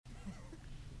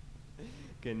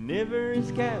Carnivorous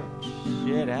couch,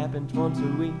 it happens once a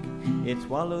week. It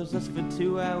swallows us for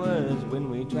 2 hours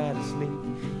when we try to sleep.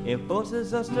 It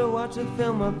forces us to watch a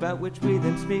film about which we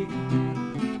then speak.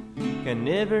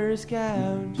 Carnivorous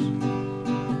couch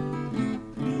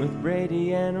with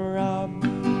Brady and Rob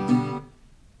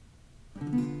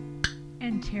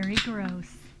and Terry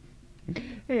Gross.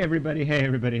 Hey everybody,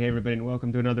 and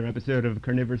welcome to another episode of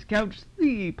Carnivorous Couch,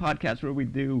 the podcast where we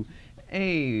do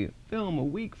a film a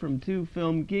week from two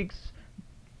film geeks.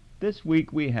 This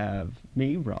week we have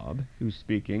me, Rob, who's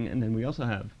speaking, and then we also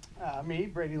have me,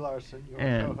 Brady Larson, your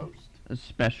co-host. A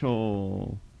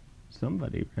special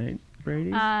somebody, right,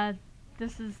 Brady?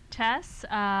 This is Tess.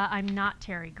 I'm not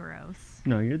Terry Gross.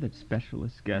 No, you're the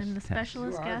specialist guest. I'm the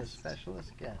specialist you guest. You are the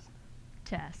specialist guest.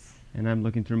 Tess. And I'm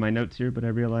looking through my notes here, but I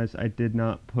realized I did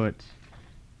not put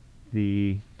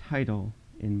the title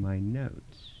in my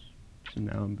notes. So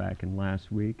now I'm back in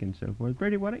last week and so forth.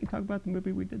 Brady, why don't you talk about the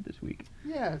movie we did this week?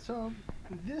 Yeah, so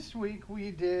this week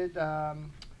we did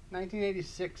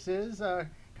 1986's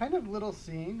kind of Little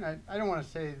Scene. I don't want to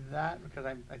say that because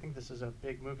I think this is a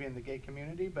big movie in the gay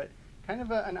community, but kind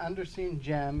of an underseen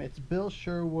gem. It's Bill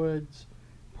Sherwood's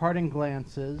Parting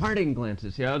Glances. Parting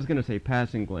Glances. Yeah, I was going to say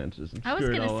Passing Glances. I was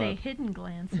going to say Hidden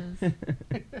Glances.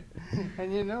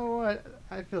 And you know what?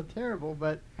 I feel terrible,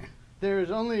 but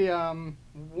there's only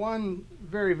one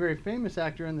very, very famous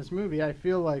actor in this movie. I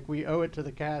feel like we owe it to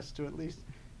the cast to at least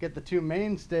get the two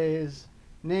mainstays'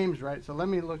 names right. So let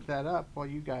me look that up while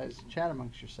you guys chat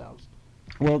amongst yourselves.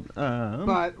 Well,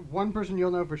 but one person you'll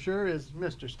know for sure is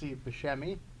Mr. Steve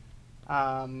Buscemi,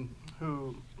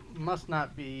 who must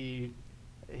not be...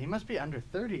 He must be under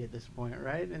 30 at this point,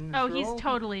 right? He's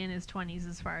totally in his 20s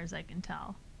as far as I can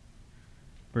tell.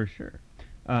 For sure.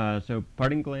 So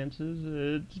Parting Glances,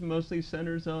 it mostly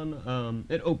centers on,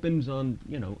 it opens on,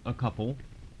 a couple,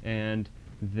 and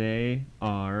they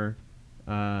are,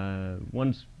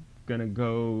 one's gonna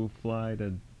go fly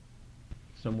to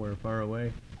somewhere far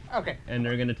away. Okay. And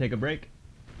they're gonna take a break.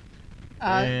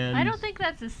 I don't think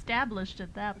that's established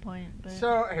at that point. But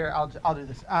so here, I'll do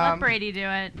this. Let Brady do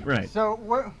it. Right.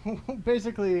 So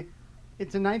basically,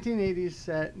 it's a 1980s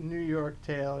set New York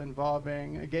tale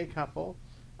involving a gay couple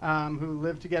who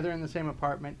live together in the same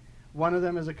apartment. One of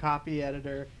them is a copy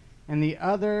editor, and the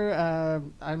other,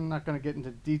 I'm not going to get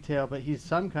into detail, but he's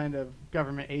some kind of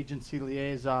government agency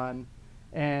liaison.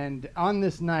 And on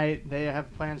this night, they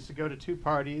have plans to go to two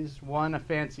parties. One, a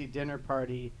fancy dinner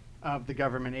party of the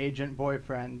government agent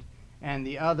boyfriend, and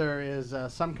the other is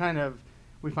some kind of,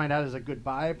 we find out, is a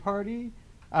goodbye party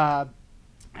at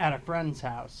a friend's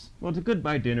house. Well, it's a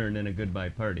goodbye dinner and then a goodbye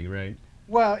party, right?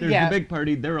 Well, There's yeah. the big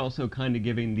party. They're also kind of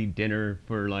giving the dinner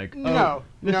for like, this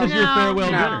is your farewell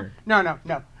dinner. No.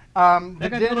 That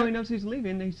guy totally knows he's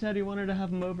leaving. He said he wanted to have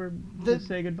him over to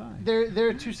say goodbye. There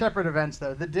are two separate events,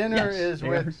 though. The dinner is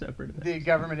with the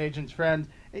government agent's friend.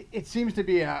 It seems to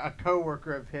be a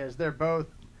co-worker of his. They're both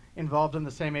involved in the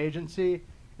same agency,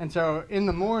 and so in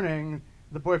the morning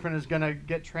the boyfriend is going to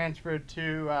get transferred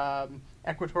to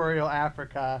Equatorial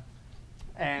Africa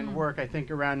and work, I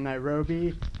think, around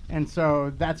Nairobi, and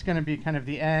so that's going to be kind of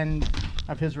the end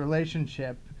of his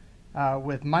relationship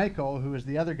with Michael, who is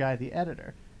the other guy, the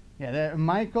editor.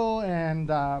 Michael and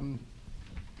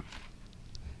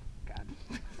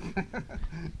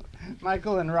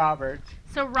Michael and Robert.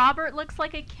 So Robert looks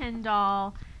like a Ken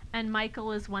doll, and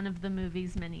Michael is one of the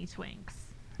movie's mini twinks.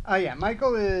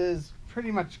 Michael is pretty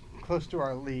much close to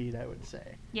our lead, I would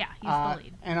say. Yeah, he's the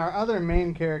lead. And our other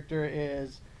main character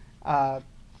is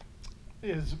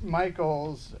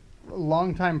Michael's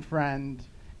longtime friend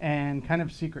and kind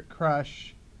of secret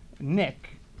crush,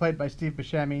 Nick, played by Steve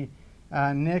Buscemi.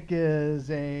 Nick is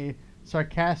a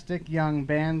sarcastic young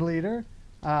band leader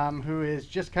who is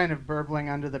just kind of burbling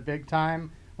under the big time.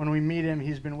 When we meet him,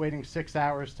 he's been waiting 6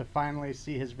 hours to finally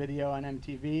see his video on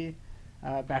MTV,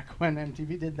 back when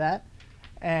MTV did that.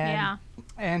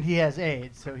 And he has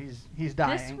AIDS, so he's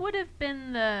dying. This would have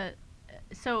been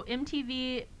so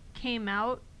MTV came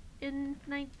out in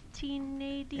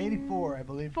 1984, I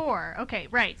believe. Okay,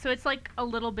 right. So it's like a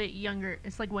little bit younger.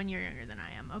 It's like 1 year younger than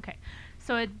I am. Okay.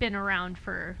 So it'd been around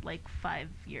for like 5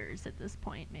 years at this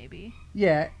point, maybe.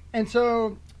 Yeah, and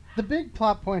so the big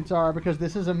plot points are, because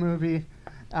this is a movie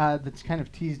that's kind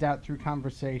of teased out through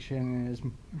conversation and is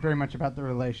very much about the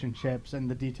relationships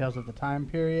and the details of the time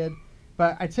period.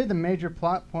 But I'd say the major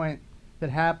plot point that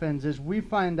happens is we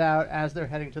find out as they're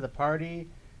heading to the party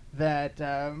that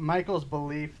Michael's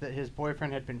belief that his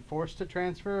boyfriend had been forced to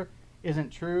transfer isn't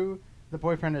true. The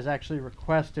boyfriend has actually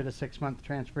requested a 6-month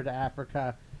transfer to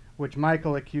Africa, which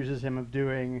Michael accuses him of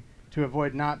doing to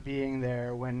avoid not being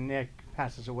there when Nick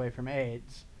passes away from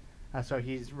AIDS. So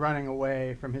he's running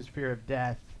away from his fear of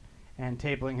death and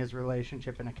tabling his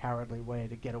relationship in a cowardly way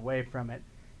to get away from it.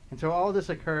 And so all this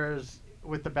occurs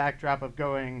with the backdrop of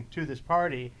going to this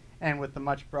party and with the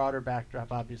much broader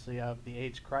backdrop, obviously, of the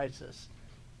AIDS crisis.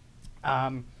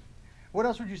 What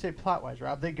else would you say plot-wise,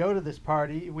 Rob? They go to this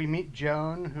party. We meet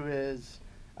Joan, who is...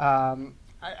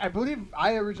 I believe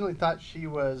I originally thought she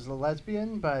was a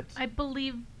lesbian, but... I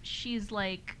believe she's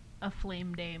like a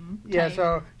flame dame. Yeah, type.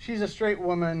 so she's a straight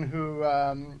woman who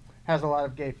has a lot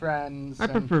of gay friends. I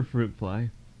prefer fruit fly.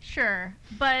 Sure,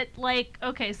 but like,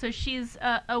 okay, so she's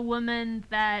a woman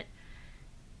that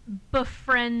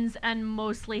befriends and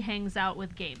mostly hangs out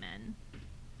with gay men.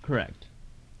 Correct.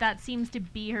 That seems to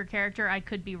be her character. I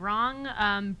could be wrong.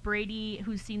 Brady,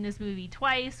 who's seen this movie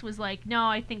twice, was like, no,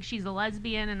 I think she's a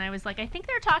lesbian. And I was like, I think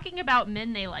they're talking about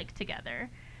men they like together.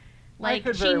 Like,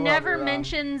 could she very well never be wrong.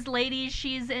 mentions ladies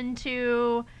she's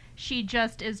into. She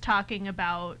just is talking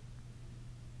about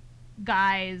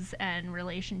guys and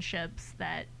relationships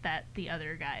that the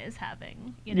other guy is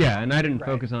having. You know? Yeah, and I didn't Right.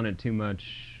 focus on it too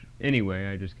much anyway.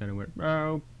 I just kind of went,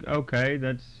 oh, okay,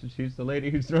 she's the lady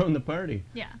who's throwing the party.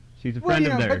 Yeah. She's a Well, friend you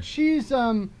know, of but theirs. she's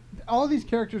all these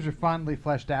characters are fondly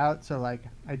fleshed out, so like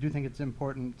I do think it's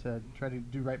important to try to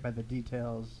do right by the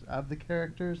details of the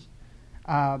characters.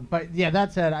 But yeah,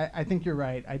 that said, I think you're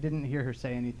right. I didn't hear her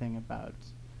say anything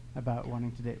about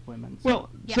wanting to date women. So. Well,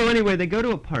 Yeah. so anyway, they go to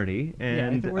a party, I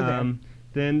and think we're there.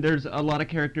 then there's a lot of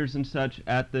characters and such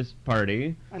at this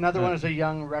party. Another one is a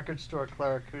young record store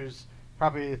clerk who's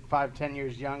probably 5-10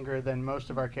 years younger than most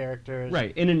of our characters.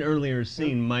 Right. In an earlier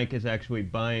scene, Mike is actually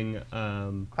buying,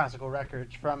 Classical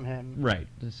records from him. right,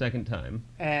 the second time.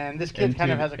 And this kid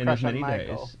kind of has a in crush his on many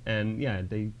Michael. days. And yeah,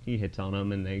 he hits on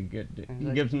him, and he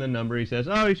like- gives him the number. He says,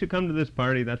 "Oh, you should come to this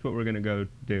party. That's what we're gonna go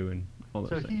do," and all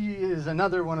So those things. he is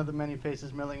another one of the many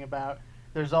faces milling about.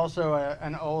 There's also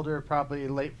an older, probably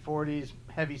late 40s,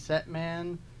 heavy-set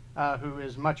man who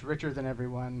is much richer than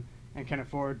everyone and can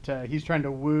afford to... He's trying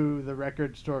to woo the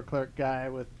record store clerk guy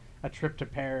with a trip to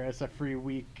Paris, a free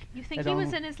week. You think I he was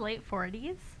don't- in his late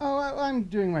 40s? Oh, I'm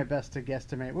doing my best to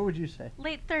guesstimate. What would you say?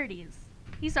 Late 30s.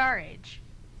 He's our age.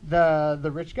 The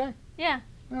rich guy? Yeah.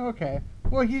 Oh, okay.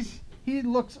 Well, he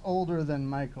looks older than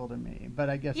Michael to me, but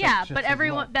I guess Yeah, that's just but his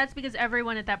everyone look. that's because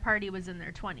everyone at that party was in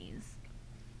their 20s.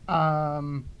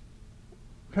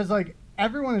 Because like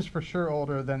everyone is for sure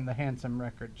older than the handsome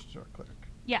record store clerk.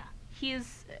 Yeah.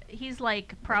 He's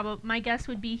like my guess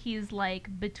would be he's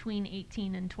like between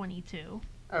 18 and 22.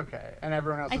 Okay, and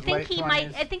everyone else I is think late he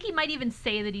 20s. I think he might even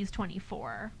say that he's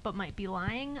 24, but might be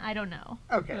lying. I don't know.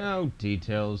 Okay. Oh,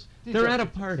 details. Details, They're at a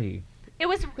details. party. It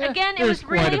was Yeah, again. It there's was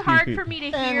quite a really few hard people. for me to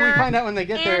And hear, we find out when they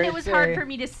get there. and it it's was hard a- for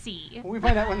me to see. We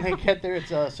find out when they get there,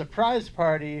 it's a surprise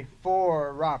party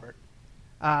for Robert,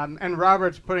 and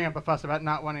Robert's putting up a fuss about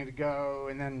not wanting to go.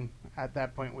 And then at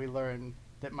that point, we learn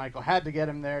that Michael had to get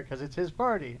him there because it's his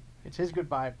party. It's his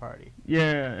goodbye party.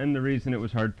 Yeah, and the reason it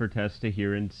was hard for Tess to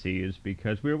hear and see is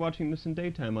because we were watching this in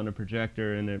daytime on a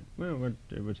projector, and it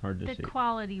was hard to The see.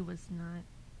 quality was not.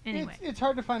 Anyway, It's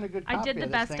hard to find a good I copy did the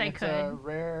of this best thing. I It's a could.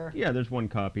 rare. Yeah, there's one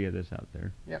copy of this out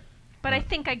there. but I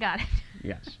think I got it.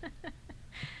 Yes.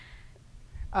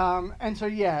 And so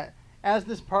yeah, as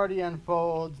this party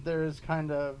unfolds, there's kind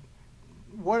of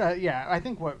I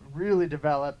think what really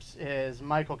develops is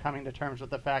Michael coming to terms with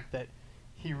the fact that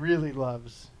he really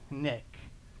loves Nick,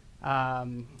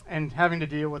 and having to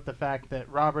deal with the fact that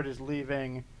Robert is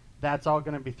leaving. That's all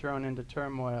going to be thrown into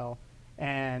turmoil,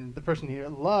 and the person he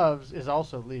loves is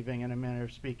also leaving, in a manner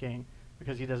of speaking,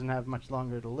 because he doesn't have much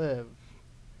longer to live,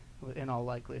 in all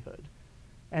likelihood.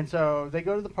 And so they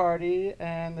go to the party,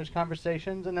 and there's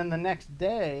conversations, and then the next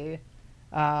day,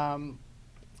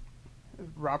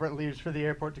 Robert leaves for the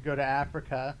airport to go to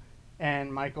Africa,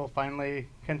 and Michael finally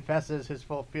confesses his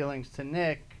full feelings to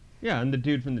Nick. Yeah, and the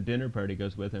dude from the dinner party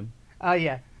goes with him.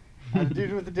 Yeah. The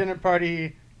dude with the dinner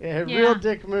party, Yeah. real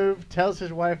dick move, tells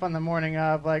his wife on the morning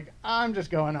of, like, I'm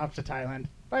just going off to Thailand.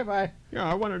 Bye-bye. Yeah,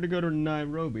 I wanted to go to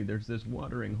Nairobi. There's this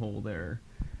watering hole there.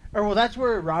 Or, well, that's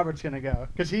where Robert's going to go,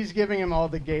 because he's giving him all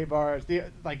the gay bars,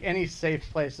 any safe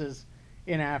places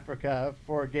in Africa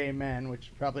for gay men,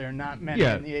 which probably are not many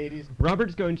Yeah. in the 80s.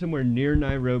 Robert's going somewhere near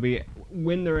Nairobi.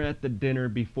 When they're at the dinner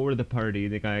before the party,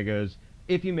 the guy goes,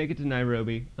 "If you make it to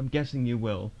Nairobi, I'm guessing you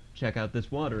will, check out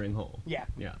this watering hole." Yeah.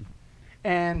 Yeah.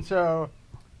 And so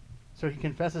he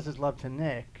confesses his love to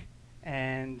Nick,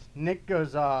 and Nick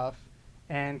goes off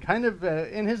and kind of,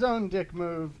 in his own dick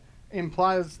move,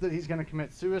 implies that he's going to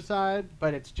commit suicide,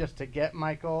 but it's just to get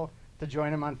Michael to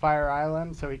join him on Fire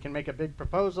Island so he can make a big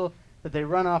proposal that they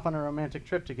run off on a romantic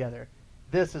trip together.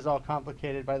 This is all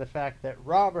complicated by the fact that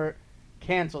Robert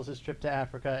cancels his trip to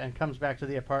Africa and comes back to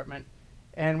the apartment.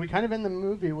 And we kind of end the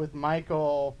movie with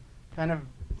Michael kind of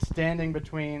standing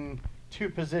between two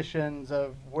positions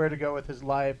of where to go with his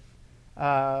life.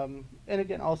 And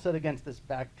again, all set against this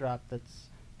backdrop that's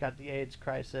got the AIDS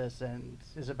crisis and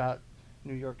is about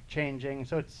New York changing.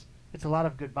 So it's a lot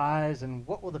of goodbyes and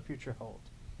what will the future hold.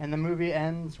 And the movie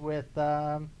ends with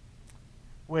a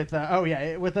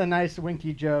nice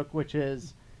winky joke, which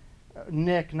is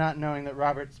Nick, not knowing that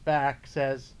Robert's back,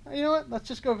 says, "You know what? Let's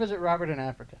just go visit Robert in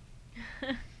Africa."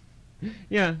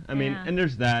 Yeah, I mean, Yeah. and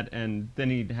there's that, and then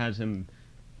he has him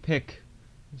pick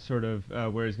sort of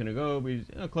where he's going to go.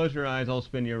 But close your eyes, I'll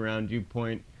spin you around, you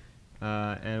point,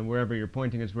 and wherever you're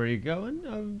pointing is where you go,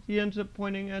 and he ends up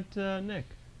pointing at Nick.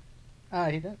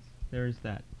 He does. There's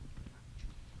that.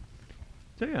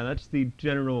 So yeah, that's the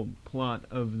general plot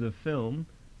of the film.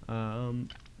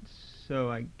 So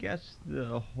I guess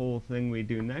the whole thing we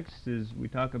do next is we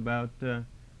talk about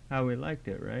how we liked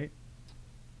it, right?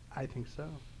 I think so.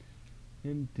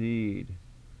 Indeed.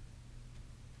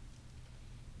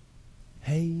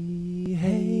 Hey,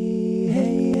 hey,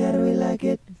 hey, how do we like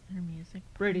it? Is there music?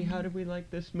 Brady, how did we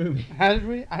like this movie? How did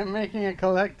we? I'm making a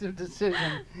collective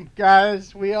decision.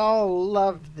 Guys, we all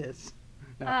loved this.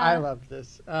 No, I loved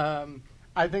this.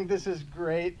 I think this is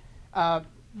great. The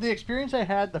experience I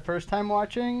had the first time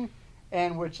watching,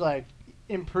 and which like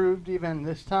improved even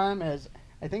this time, is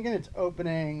I think in its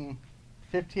opening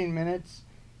 15 minutes,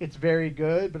 it's very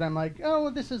good, but I'm like, oh,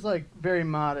 well, this is like very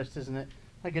modest, isn't it?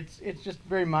 Like it's just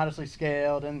very modestly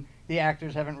scaled, and the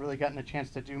actors haven't really gotten a chance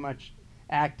to do much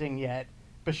acting yet.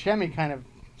 Buscemi kind of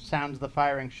sounds the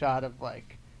firing shot of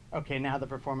like, okay, now the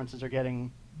performances are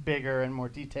getting bigger and more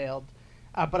detailed.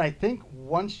 But I think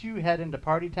once you head into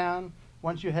Party Town,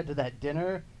 once you head to that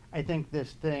dinner, I think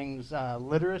this thing's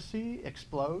literacy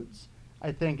explodes.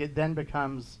 I think it then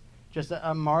becomes just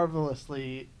a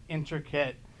marvelously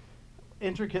intricately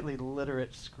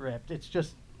literate script. It's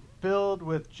just filled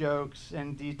with jokes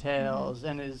and details,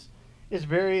 and is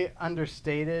very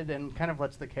understated and kind of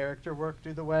lets the character work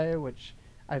through the way, which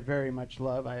I very much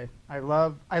love. I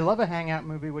love a hangout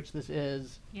movie, which this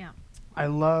is. Yeah. I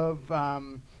love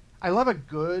a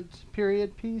good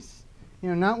period piece. You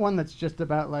know, not one that's just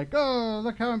about like, oh,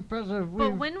 look how impressive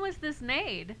But we've. when was this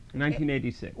made?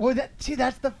 1986. Well,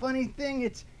 that's the funny thing.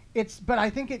 But I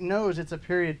think it knows it's a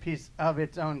period piece of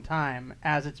its own time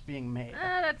as it's being made.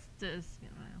 That's just,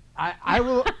 I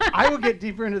will get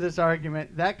deeper into this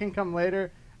argument. That can come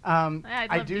later. I'd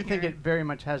I love do to think hear. it very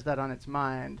much has that on its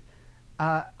mind.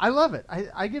 I love it.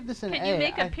 I give this an A. Can you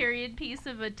make a period piece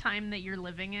of a time that you're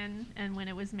living in and when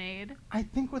it was made? I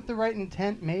think with the right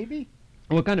intent, maybe.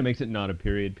 What kind of makes it not a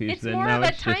period piece? It's then more now of a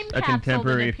it's time just a capsule than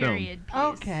contemporary a film. period piece.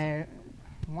 Okay.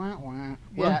 Wah, wah.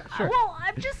 Well, Yeah, sure. Well,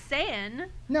 I'm just saying.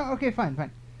 No, okay, fine.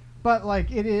 But,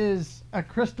 like, it is a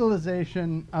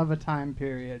crystallization of a time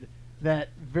period that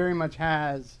very much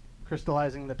has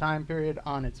crystallizing the time period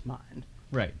on its mind.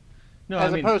 Right. No,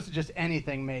 as I mean, opposed to just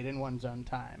anything made in one's own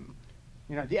time.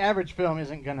 You know, the average film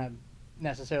isn't going to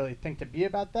necessarily think to be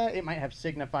about that. It might have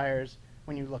signifiers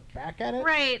when you look back at it.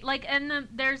 Right, like, and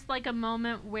there's like a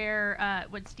moment where,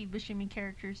 what's Steve Buscemi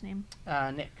character's name?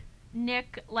 Nick.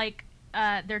 Nick, like,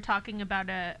 they're talking about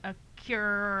a cure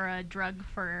or a drug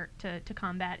to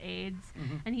combat AIDS,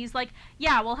 and he's like,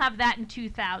 yeah, we'll have that in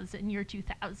 2000, year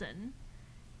 2000.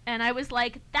 And I was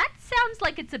like, that sounds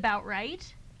like it's about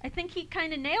right. I think he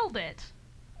kind of nailed it.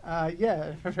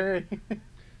 Yeah, very,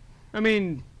 I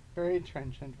mean, very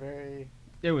trenchant, very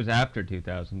it was after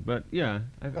 2000, but yeah,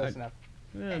 close enough.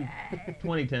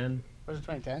 2010, Was it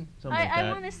 2010? something like that.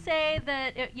 I want to say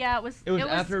that it was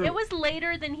after- it was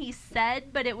later than he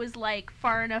said, but it was like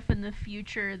far enough in the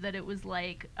future that it was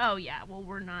like, oh yeah, well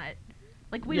we're not,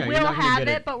 like we Yeah, you're will not gonna have get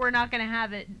it, it. but we're not going to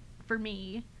have it for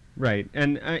me. Right,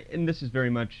 and this is very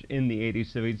much in the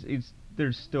 80s, so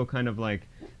there's still kind of like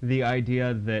the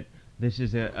idea that this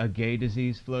is a gay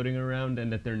disease floating around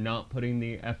and that they're not putting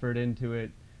the effort into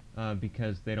it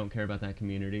because they don't care about that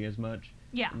community as much.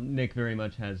 Yeah. Nick very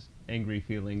much has angry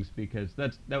feelings because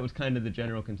that was kind of the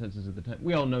general consensus at the time.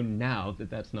 We all know now that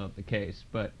that's not the case,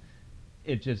 but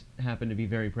it just happened to be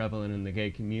very prevalent in the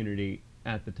gay community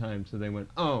at the time, so they went,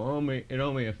 oh, it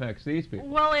only affects these people.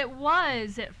 Well, it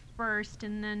was at first,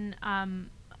 and then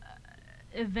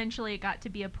eventually it got to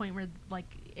be a point where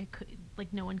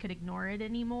no one could ignore it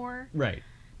anymore. Right.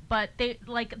 But they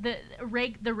the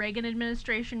Reagan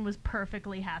administration was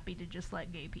perfectly happy to just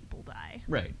let gay people die.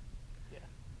 Right. Yeah.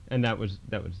 And that was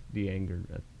the anger.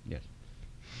 Yes.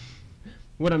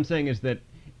 What I'm saying is that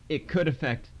it could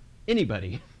affect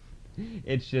anybody.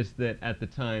 It's just that at the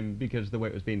time, because the way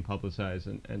it was being publicized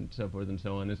and so forth and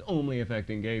so on, is only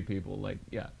affecting gay people. Like,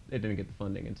 yeah, it didn't get the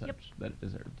funding and such Yep. that it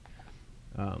deserved.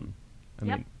 I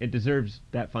Yep. mean, it deserves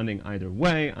that funding either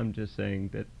way. I'm just saying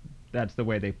that that's the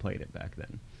way they played it back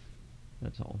then.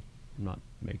 That's all. I'm not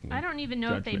making. I don't even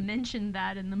know if they judgment. mentioned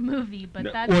that in the movie, but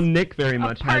No, that's well, Nick very a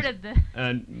much part has, of the.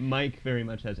 and Mike very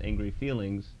much has angry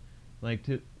feelings. Like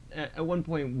at one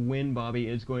point when Bobby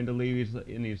is going to leave,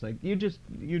 he's like, you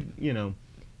didn't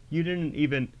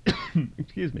even,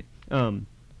 excuse me,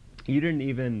 you didn't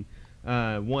even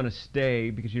want to stay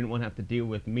because you didn't want to have to deal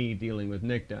with me dealing with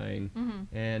Nick dying,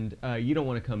 and you don't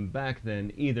want to come back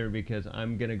then either because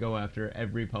I'm gonna go after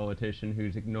every politician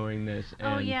who's ignoring this.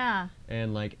 And, Oh yeah.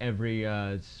 And like every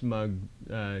smug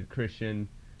Christian.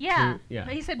 Yeah. yeah,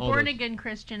 He said all born those- again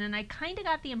Christian, and I kind of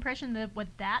got the impression that what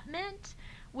that meant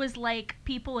was like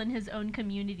people in his own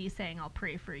community saying, "I'll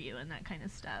pray for you" and that kind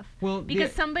of stuff. Well,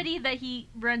 Because somebody that he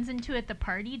runs into at the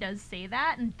party does say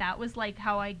that, and that was like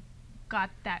how I got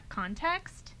that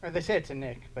context. Or they say it to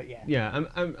Nick, but yeah. Yeah,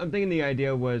 I'm thinking the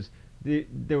idea was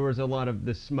there was a lot of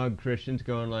the smug Christians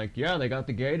going like, yeah, they got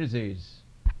the gay disease,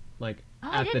 like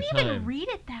Oh, at I didn't the even time, read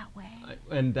it that way.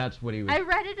 and that's what he was. I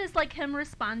read it as like him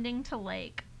responding to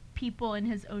like people in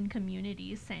his own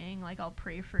community saying like, "I'll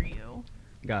pray for you."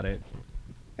 Got it.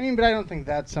 I mean, but I don't think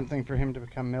that's something for him to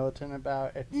become militant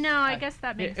about. It's, No, I guess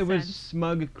that makes It sense. was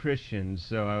smug Christians,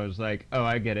 so I was like, oh,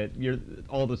 I get it. You're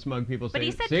all the smug people But saying,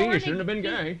 he said see, born you shouldn't have been ag-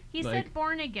 gay. He Like, said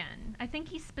born again. I think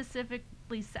he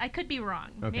specifically. I could be wrong.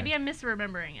 Okay. Maybe I'm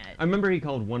misremembering it. I remember he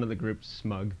called one of the groups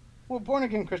smug. Well, born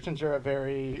again Christians are a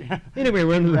very. Anyway,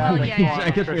 we're in the Well, yeah, yeah, I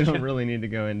guess we Christian. don't really need to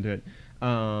go into it. we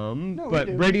But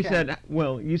do, Brady we can. said,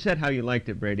 well, you said how you liked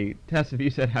it, Brady. Tess, if you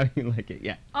said how you like it,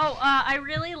 yeah. Oh, I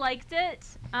really liked it.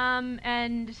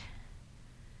 And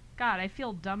God, I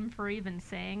feel dumb for even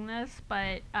saying this,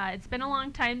 but it's been a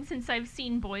long time since I've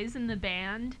seen Boys in the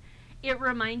Band. It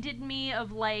reminded me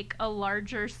of like a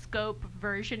larger scope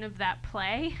version of that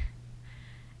play,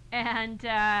 and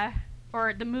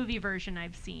or the movie version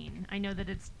I've seen. I know that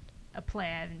it's a play.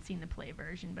 I haven't seen the play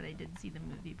version, but I did see the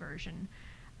movie version.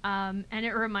 And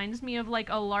it reminds me of like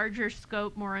a larger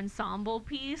scope, more ensemble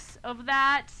piece of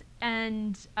that.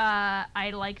 And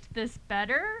I liked this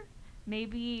better.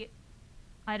 Maybe,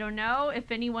 I don't know,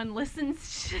 if anyone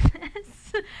listens to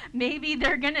this, maybe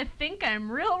they're going to think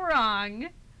I'm real wrong.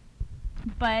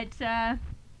 But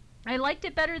I liked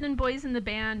it better than Boys in the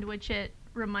Band, which it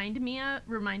reminded me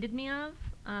of.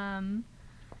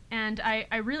 And I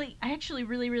actually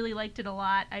really liked it a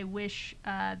lot. I wish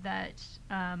that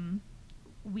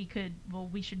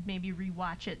we should maybe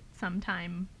rewatch it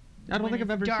sometime. I don't when think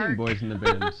I've it's ever seen dark. Boys in the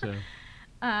Band, so.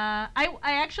 I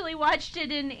actually watched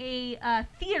it in a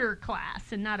theater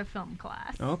class and not a film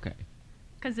class. Okay.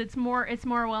 Because it's more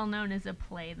well known as a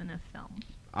play than a film.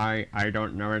 I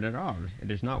don't know it at all. It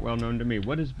is not well known to me.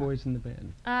 What is Boys in the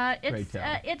Band? It's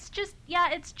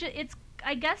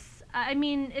I guess, I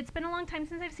mean, it's been a long time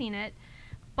since I've seen it,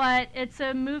 but it's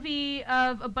a movie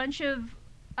of a bunch of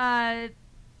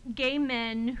gay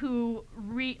men who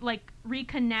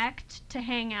reconnect to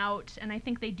hang out, and I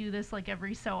think they do this like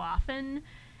every so often,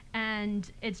 and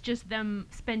it's just them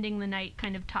spending the night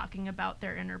kind of talking about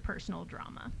their interpersonal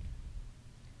drama.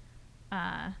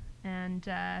 And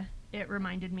it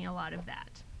reminded me a lot of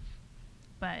that.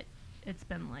 But it's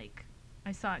been like,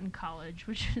 I saw it in college,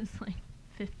 which was like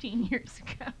 15 years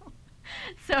ago.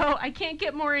 So I can't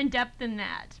get more in depth than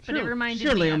that. But it reminded me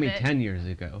surely of only it. 10 years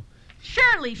ago.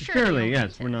 Surely, only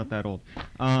Yes, 10. we're not that old.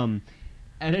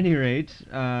 At any rate,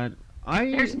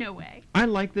 There's no way. I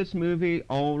like this movie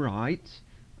all right.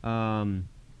 I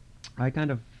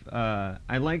kind of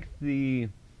I like the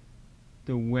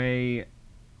way.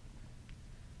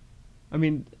 I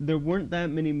mean, there weren't that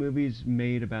many movies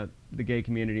made about the gay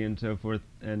community and so forth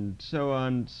and so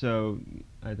on. So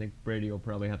I think Brady will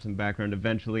probably have some background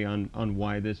eventually on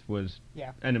why this was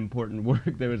Yeah. an important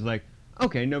work. That was like,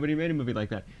 okay, nobody made a movie like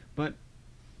that, but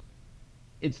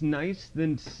it's nicer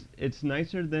than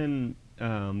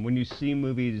when you see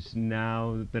movies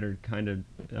now that are kind of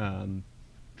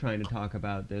trying to talk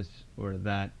about this or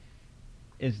that,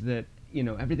 is that, you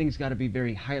know, everything's got to be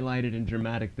very highlighted and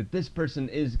dramatic, that this person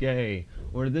is gay,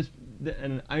 or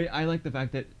and I like the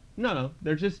fact that, no,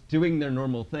 they're just doing their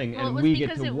normal thing, Well, and it was we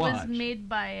because get to it watch. was made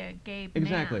by a gay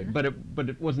Exactly, man. but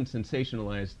it wasn't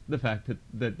sensationalized, the fact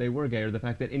that they were gay, or the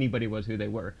fact that anybody was who they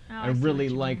were. Oh, I I see really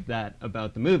what you like mean. that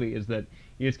about the movie, is that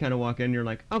you just kind of walk in and you're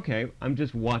like, okay, I'm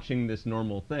just watching this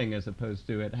normal thing, as opposed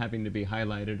to it having to be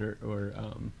highlighted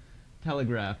or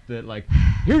telegraphed that, like,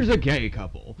 here's a gay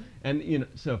couple, and, you know,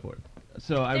 so forth.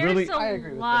 So There's I really... I a agree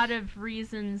with lot this. of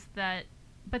reasons that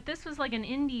but this was like an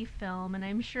indie film, and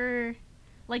I'm sure,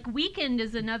 like Weekend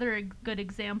is another good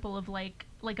example of like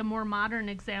a more modern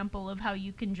example of how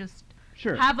you can just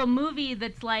Sure. have a movie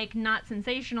that's like not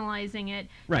sensationalizing it,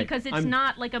 Right. because it's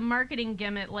not like a marketing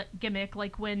gimmick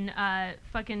like when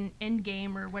fucking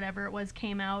Endgame or whatever it was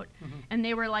came out, and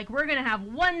they were like, we're gonna have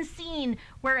one scene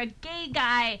where a gay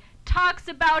guy talks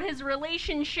about his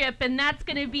relationship, and that's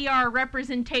gonna be our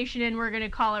representation, and we're gonna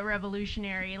call it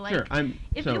revolutionary. Like, Sure.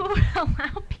 if you would allow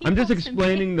people I'm just to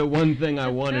explaining the one thing I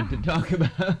wanted to talk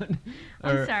about.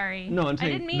 I'm sorry. No, I'm saying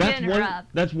I didn't mean to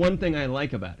interrupt. That's one thing I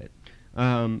like about it.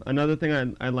 Another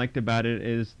thing I liked about it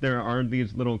is there are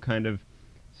these little kind of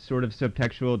sort of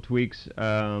subtextual tweaks,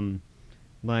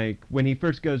 like when he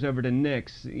first goes over to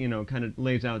Nick's, kind of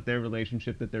lays out their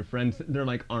relationship, that they're friends, they're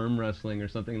like arm wrestling or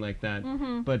something like that.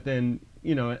 But then,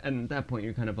 and at that point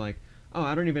you're kind of like, oh,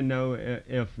 I don't even know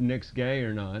if Nick's gay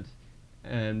or not,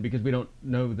 and because we don't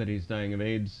know that he's dying of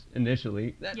AIDS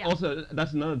initially. Also,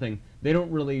 that's another thing. They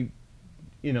don't really,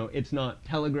 it's not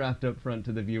telegraphed up front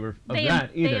to the viewer of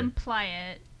that either. They imply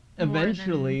it.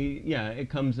 Eventually, it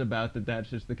comes about that that's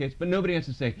just the case, but nobody has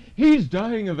to say he's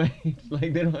dying of AIDS.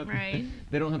 Like they don't have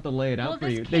they don't have to lay it out for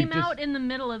you. Well, this came out in the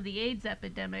middle of the AIDS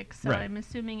epidemic, so I'm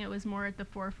assuming it was more at the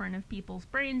forefront of people's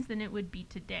brains than it would be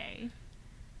today.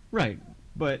 Right,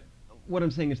 but what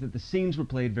I'm saying is that the scenes were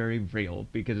played very real,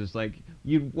 because it's like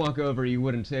you'd walk over, you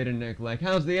wouldn't say to Nick like,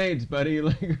 "How's the AIDS, buddy?"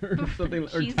 like or something,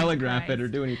 or telegraph it or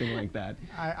do anything like that.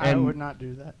 I would not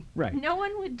do that. Right. No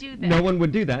one would do that. No one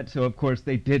would do that, so of course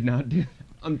they did not do that.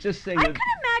 I'm just saying. I could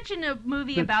imagine a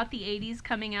movie about the '80s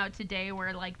coming out today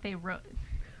where like they wrote.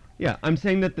 Yeah, I'm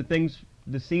saying that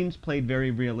the scenes played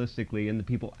very realistically, and the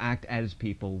people act as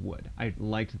people would. I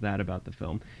liked that about the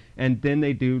film. And then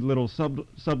they do little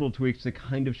subtle tweaks to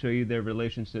kind of show you their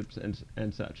relationships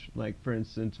and such. Like, for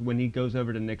instance, when he goes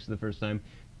over to Nick's the first time,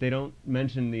 they don't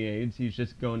mention the AIDS. He's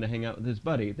just going to hang out with his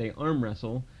buddy. They arm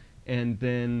wrestle, and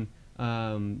then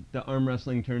the arm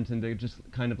wrestling turns into just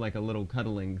kind of like a little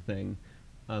cuddling thing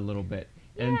a little bit.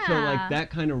 And so, like, that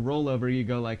kind of rollover, you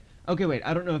go like, okay, wait,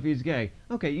 I don't know if he's gay.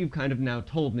 Okay, you've kind of now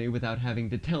told me without having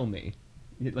to tell me.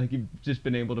 Like, you've just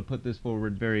been able to put this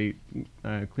forward very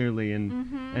clearly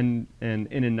and in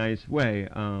a nice way.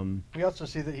 We also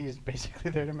see that he's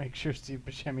basically there to make sure Steve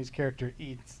Buscemi's character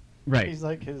eats. Right. He's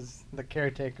like the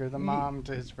caretaker, the mom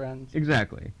to his friends.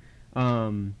 Exactly.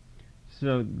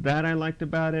 So that I liked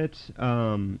about it.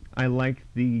 I like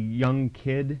the young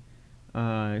kid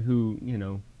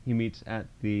who, he meets at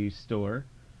the store.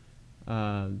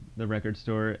 The record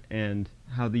store, and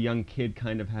how the young kid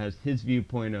kind of has his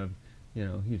viewpoint of,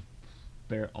 he's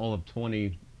all of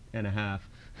 20 and a half,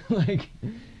 like,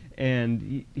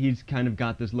 and he's kind of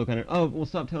got this look on it, oh, well,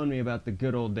 stop telling me about the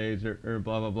good old days or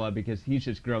blah, blah, blah, because he's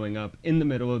just growing up in the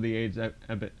middle of the AIDS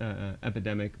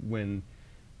epidemic when,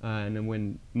 and then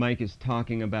when Mike is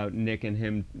talking about Nick and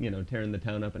him, tearing the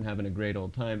town up and having a great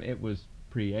old time, it was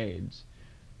pre-AIDS,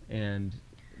 and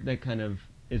that kind of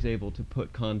is able to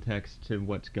put context to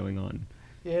what's going on.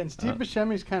 Yeah, and Steve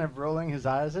Buscemi's kind of rolling his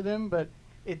eyes at him, but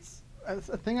it's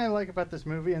a thing I like about this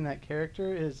movie and that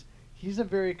character is he's a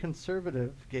very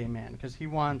conservative gay man, because he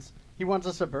wants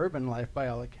a suburban life by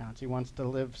all accounts. He wants to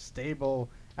live stable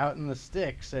out in the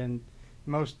sticks, and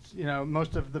most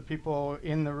of the people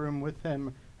in the room with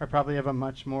him are probably of a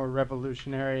much more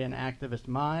revolutionary and activist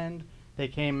mind. They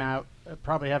came out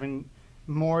probably having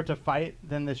more to fight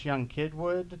than this young kid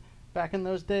would back in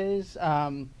those days,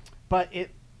 but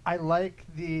I like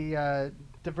the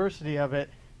diversity of it.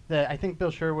 That I think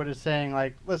Bill Sherwood is saying,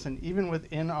 like, listen, even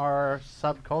within our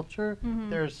subculture,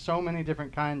 there's so many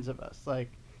different kinds of us. Like,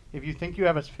 if you think you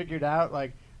have us figured out,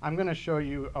 like, I'm going to show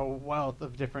you a wealth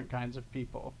of different kinds of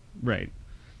people. Right.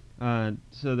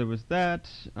 So there was that.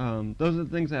 Those are the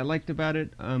things I liked about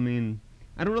it. I mean,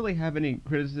 I don't really have any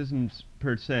criticisms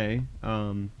per se,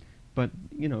 but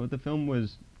the film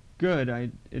was good.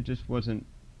 It just wasn't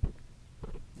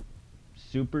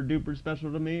super duper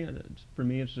special to me. For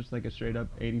me, it's just like a straight up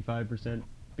 85%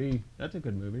 B. That's a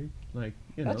good movie. Like,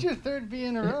 That's your third B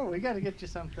in a row. We got to get you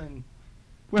something.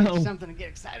 Well, something to get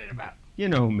excited about. You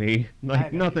know me.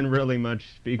 Like, know nothing really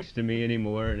much speaks to me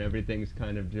anymore, and everything's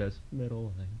kind of just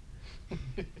middle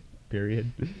line.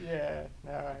 Period. Yeah.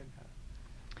 No, I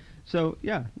know. So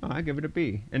yeah, I give it a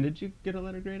B. And did you get a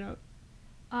letter grade out?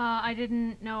 I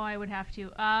didn't know I would have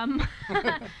to. I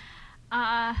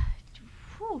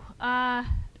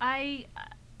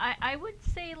would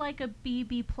say like a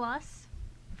B plus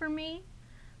for me.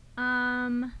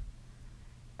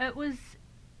 It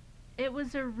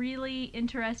was a really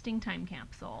interesting time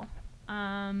capsule.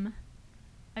 I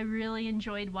really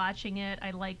enjoyed watching it.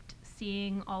 I liked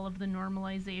seeing all of the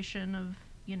normalization of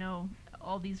you know,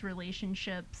 all these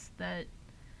relationships that,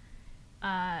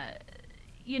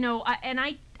 you know,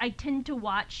 I tend to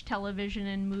watch television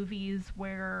and movies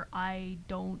where I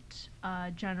don't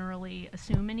generally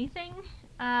assume anything.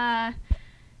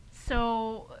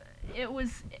 So it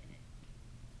was,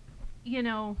 you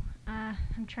know,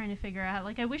 I'm trying to figure out,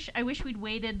 like, I wish we'd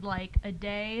waited like a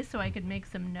day so I could make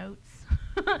some notes.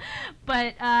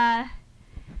 But I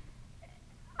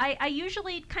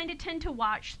usually kind of tend to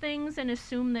watch things and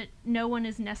assume that no one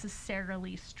is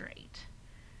necessarily straight.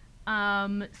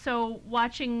 So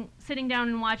sitting down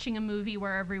and watching a movie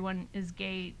where everyone is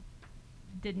gay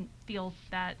didn't feel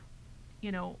that,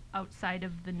 you know, outside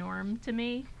of the norm to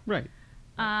me. Right.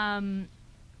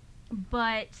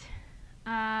 But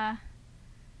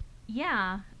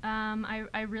yeah,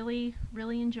 I really,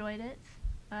 really enjoyed it.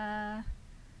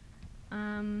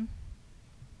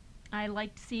 I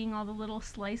liked seeing all the little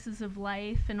slices of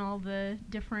life and all the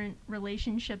different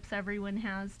relationships everyone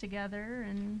has together,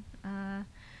 and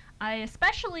I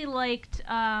especially liked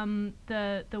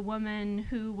the woman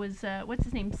who was what's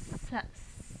his name,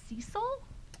 Cecil?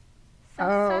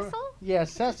 Cecil? Yeah,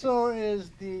 Cecil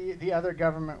is the other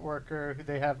government worker who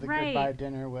they have the goodbye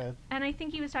dinner with. And I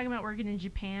think he was talking about working in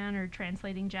Japan or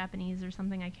translating Japanese or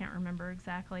something. I can't remember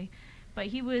exactly. But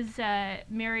he was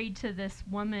married to this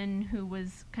woman who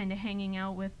was kind of hanging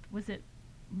out with, was it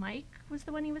Mike was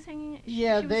the one he was hanging?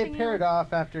 Yeah, they paired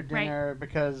off after dinner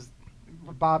because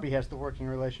Bobby has the working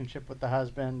relationship with the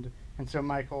husband, and so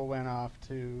Michael went off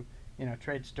to, you know,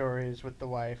 trade stories with the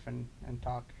wife and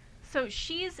talk. So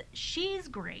she's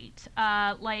great.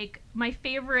 Like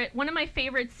one of my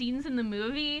favorite scenes in the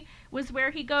movie was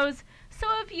where he goes, "So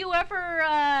have you ever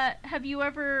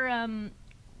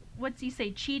what's he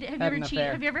say? Cheated? Have you ever cheated?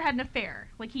 Have you ever had an affair?"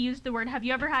 Like, he used the word, "Have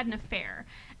you ever had an affair?"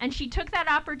 And she took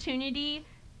that opportunity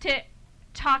to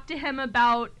talk to him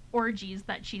about orgies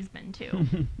that she's been to.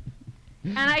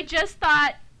 And I just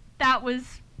thought that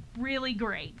was really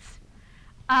great.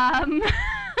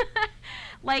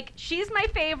 Like, she's my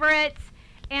favorite,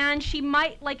 and she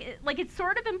might, like it's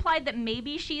sort of implied that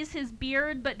maybe she's his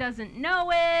beard but doesn't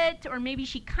know it, or maybe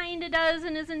she kind of does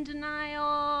and is in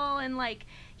denial, and, like,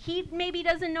 he maybe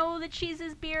doesn't know that she's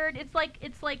his beard. It's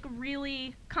like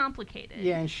really complicated.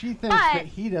 Yeah, and she thinks that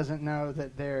he doesn't know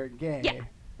that they're gay. Yeah.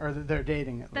 Or that they're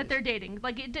dating, at least. That they're dating.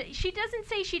 Like, she doesn't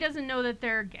say she doesn't know that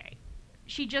they're gay.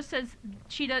 She just says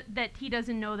that he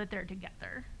doesn't know that they're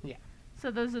together. Yeah.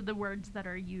 So those are the words that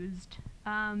are used.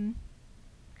 And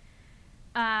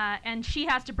she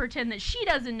has to pretend that she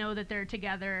doesn't know that they're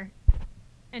together.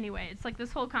 Anyway, it's like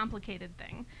this whole complicated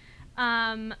thing.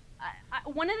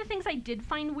 One of the things I did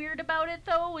find weird about it,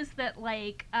 though, was that,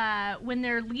 like, when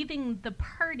they're leaving the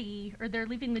party, or they're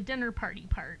leaving the dinner party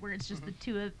part, where it's just the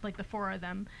four of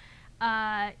them,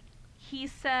 he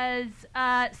says,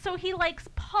 so he likes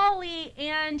Polly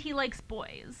and he likes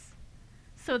boys.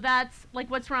 So that's, like,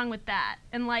 what's wrong with that?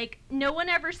 And, like, no one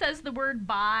ever says the word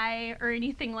bi or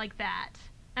anything like that.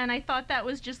 And I thought that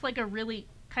was just, like, a really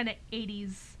kind of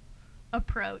 80s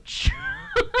approach.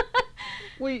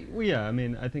 Well, yeah, I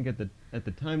mean, I think at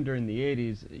the time during the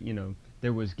 80s, you know,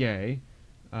 there was gay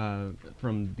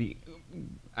from the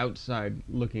outside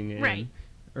looking in. Right.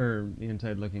 Or the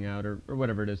inside looking out, or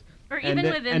whatever it is. Or even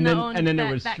within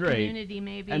that straight, community,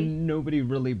 maybe. And nobody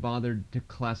really bothered to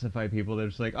classify people. They're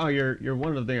just like, oh, you're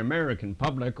one of the American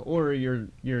public, or you're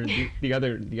the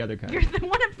other kind. You're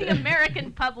one of the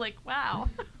American public. Wow.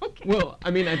 Okay. Well,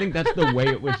 I mean, I think that's the way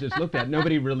it was just looked at.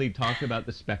 Nobody really talked about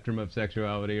the spectrum of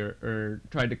sexuality or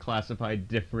tried to classify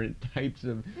different types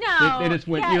of. No. They just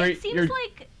went. Yeah, it seems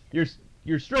like.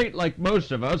 You're straight like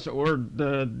most of us, or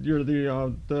there's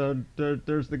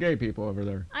the gay people over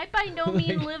there. I by no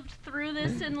means lived through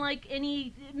this in, like,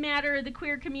 any matter of the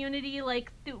queer community.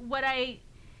 Like, what I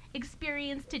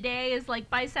experience today is,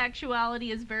 like,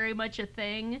 bisexuality is very much a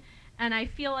thing, and I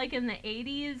feel like in the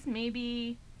 80s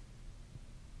maybe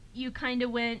you kind of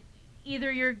went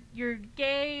either you're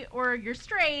gay or you're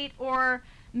straight, or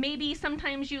maybe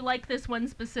sometimes you like this one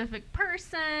specific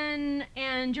person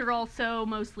and you're also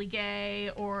mostly gay,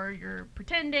 or you're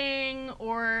pretending,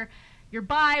 or you're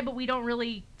bi but we don't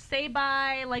really say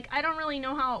bi. Like, I don't really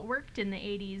know how it worked in the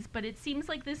 80s, but it seems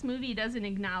like this movie doesn't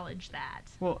acknowledge that.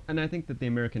 Well, and I think that the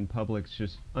American public's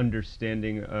just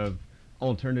understanding of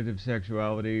alternative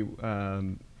sexuality,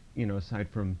 you know, aside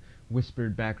from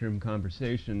whispered backroom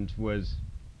conversations, was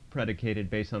predicated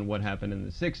based on what happened in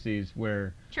the 60s,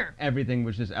 where everything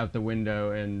was just out the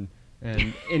window, and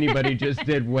anybody just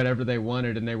did whatever they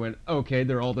wanted, and they went, okay,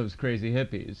 they're all those crazy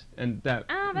hippies, and that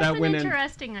Oh, that's that an went in,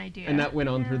 interesting idea. and that went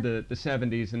on Yeah. through the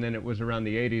 70s, and then it was around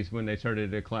the 80s when they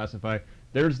started to classify.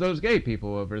 There's those gay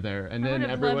people over there, and I then would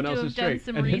have everyone loved else to is have done straight.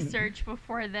 some And then- research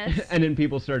before this. and then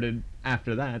people started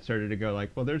after that to go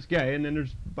like, well, there's gay, and then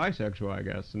there's bisexual, I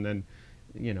guess, and then,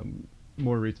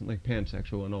 more recently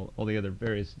pansexual, and all the other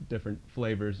various different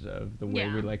flavors of the way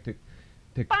Yeah. we like to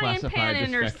Bi and classify pan the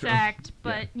spectrum. intersect,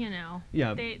 but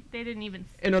Yeah. they didn't even.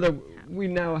 We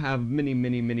now have many,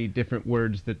 many, many different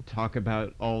words that talk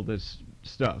about all this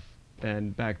stuff,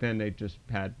 and back then they just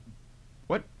had,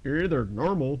 what? You're either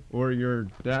normal or you're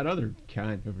that other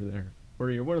kind over there,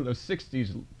 or you're one of those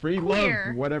 60s free Queer.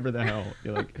 love, whatever the hell.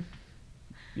 You're like,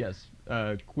 yes,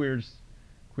 queer's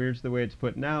the way it's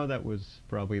put now. That was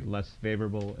probably less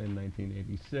favorable in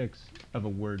 1986 of a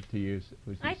word to use. It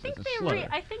was I used think as a they slur.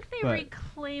 but-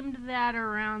 reclaimed that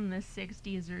around the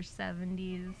 60s or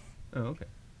 70s. Oh, okay.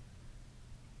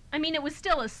 I mean, it was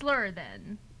still a slur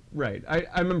then. Right. I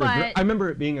remember. But I remember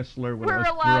it being a slur when I We're was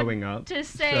allowed growing up. to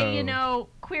say, so-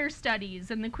 queer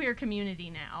studies and the queer community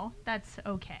now. That's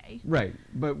okay. Right,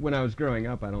 but when I was growing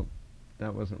up,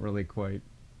 that wasn't really quite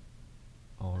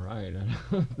all right. I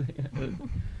don't think.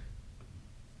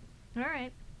 All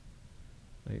right.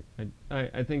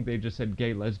 I think they just said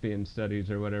gay lesbian studies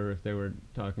or whatever if they were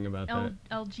talking about that.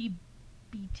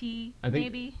 LGBT, I think-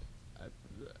 maybe?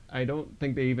 I don't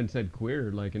think they even said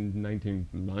queer like in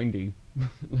 1990.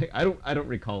 I don't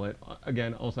recall it.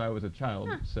 Again, also I was a child,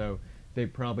 Huh. so they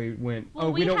probably went,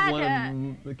 Well, we we don't had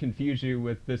want to confuse you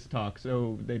with this talk,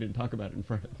 so they didn't talk about it in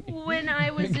front of me. When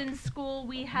I was in school,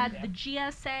 we had the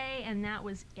GSA, and that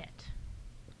was it.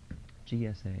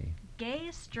 GSA. Gay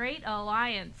Straight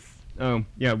Alliance. Oh,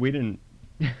 yeah, we didn't.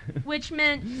 Which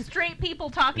meant straight people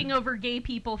talking over gay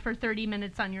people for 30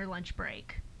 minutes on your lunch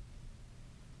break.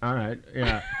 All right,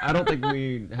 yeah. I don't think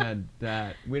we had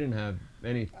that. We didn't have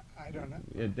any. I don't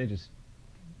know.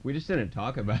 We just didn't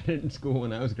talk about it in school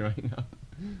when I was growing up.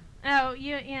 Oh,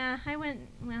 yeah, I went,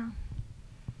 well,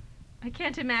 I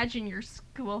can't imagine your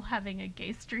school having a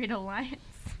Gay Straight Alliance.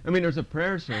 I mean, there's a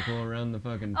prayer circle around the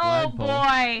fucking Oh, flagpole.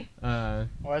 boy.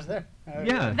 Was there?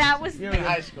 Yeah. That was Yeah. In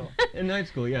high school. In high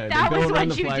school, yeah. That they go was around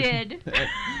what the you flag- did.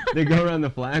 They go around the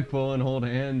flagpole and hold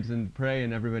hands and pray,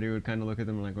 and everybody would kind of look at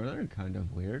them like, well, they're kind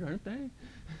of weird, aren't they?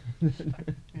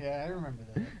 Yeah, I remember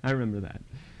that. I remember that.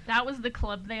 That was the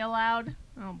club they allowed?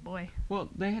 Oh, boy. Well,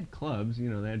 they had clubs, they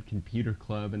had computer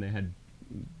club and they had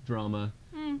drama,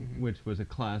 which was a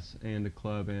class and a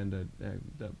club and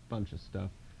a bunch of stuff.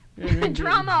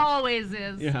 Drama always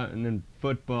is. Yeah, and then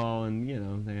football and,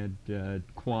 they had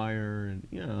choir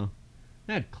and,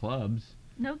 they had clubs.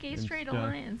 No Gay and Straight stuff.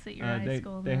 Alliance at your high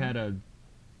school. They though. had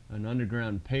an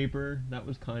underground paper. That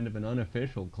was kind of an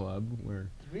unofficial club where,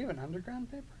 Did we have an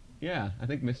underground paper? yeah, I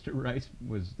think Mr. Rice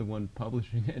was the one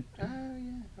publishing it. Oh,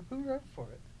 yeah. Who wrote for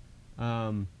it?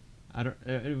 I don't.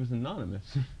 It was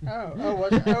anonymous.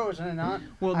 Was it? Oh, it was an anon.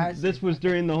 Well, I this see. was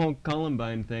during the whole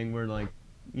Columbine thing, where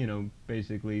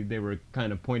basically they were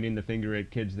kind of pointing the finger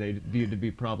at kids they viewed to be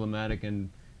problematic and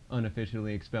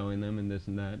unofficially expelling them and this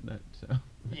and that. So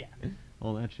Yeah.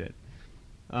 all that shit.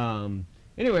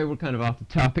 Anyway, we're kind of off the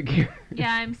topic here.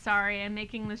 Yeah, I'm sorry. I'm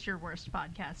making this your worst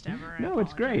podcast ever. I No,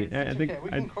 it's great. apologize. I It's think okay. We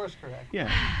can course correct. yeah.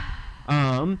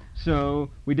 So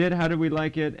we did How Did We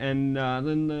Like It, and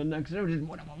then the next episode,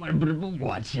 what's it all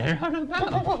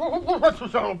about? What's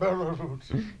this all about?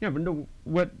 Yeah, but no,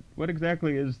 what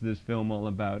exactly is this film all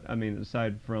about? I mean,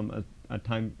 aside from a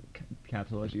time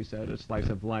capsule, as you said, a slice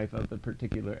of life of a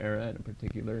particular era and a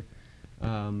particular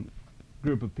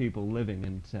group of people living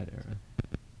in said era.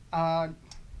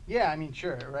 Yeah, I mean,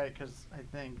 sure, right? Because I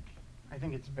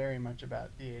think it's very much about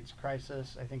the AIDS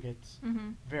crisis. I think it's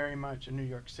Mhm. very much a New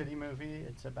York City movie.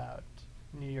 It's about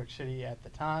New York City at the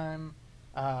time,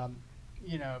 and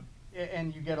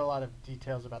you get a lot of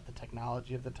details about the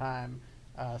technology of the time.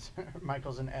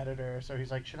 Michael's an editor, so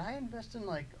he's like, should I invest in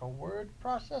like a word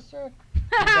processor?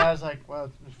 And the guy's like,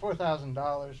 well, it's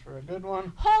 $4,000 for a good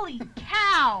one. Holy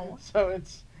cow! So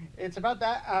it's about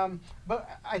that. But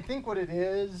I think what it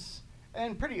is,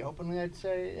 and pretty openly I'd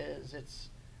say, is it's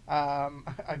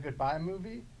a goodbye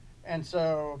movie. And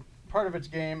so part of its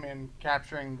game in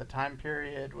capturing the time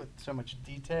period with so much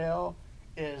detail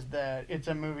is that it's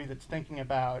a movie that's thinking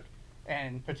about,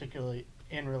 and particularly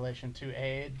in relation to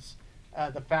AIDS,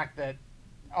 the fact that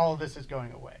all of this is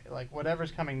going away. Like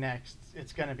whatever's coming next,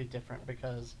 it's going to be different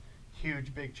because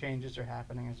huge big changes are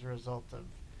happening as a result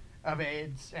of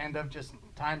AIDS and of just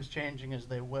times changing as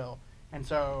they will. And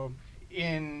so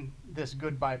in this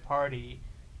goodbye party,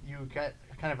 you get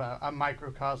kind of a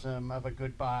microcosm of a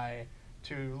goodbye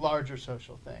to larger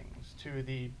social things, to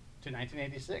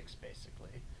 1986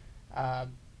 basically.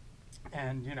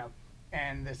 and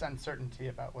and this uncertainty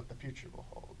about what the future will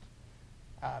hold.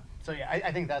 So yeah,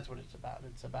 I think that's what it's about.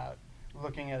 It's about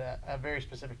looking at a very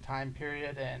specific time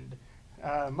period, and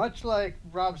much like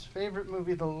Rob's favorite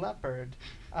movie, The Leopard,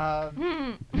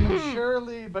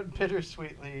 surely but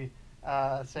bittersweetly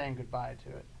saying goodbye to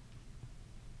it.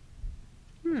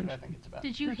 That's what I think it's about.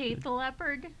 Did you hate The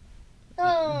Leopard?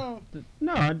 Oh,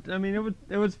 No, I mean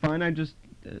it was fine. I just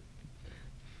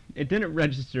it didn't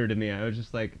register to me. I was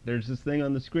just like, there's this thing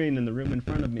on the screen in the room in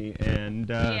front of me, and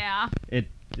Yeah. it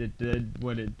did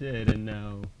what it did, and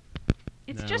now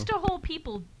It's No. just a whole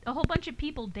bunch of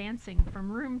people dancing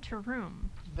from room to room.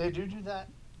 they do that.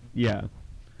 yeah,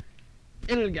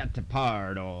 it'll get to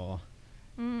Pardo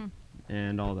Mm.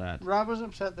 and all that. Rob was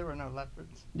upset there were no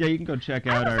leopards. Yeah, you can go check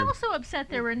I out was our. also upset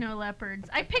there were no leopards.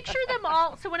 I picture them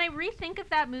all. So when I rethink of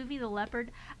that movie, The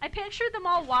Leopard, I picture them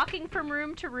all walking from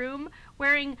room to room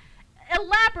wearing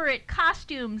elaborate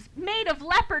costumes made of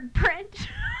leopard print.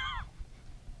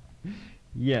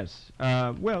 Yes.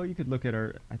 Well, you could look at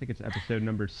our. I think it's episode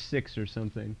number 6 or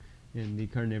something in the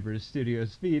Carnivorous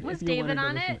Studios feed. Was if you wanted David to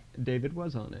on listen. it? David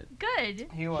was on it. Good.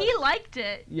 He was. He liked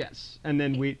it. Yes, and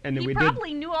then we He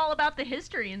probably knew all about the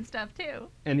history and stuff too.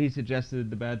 and he suggested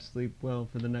the bad sleep well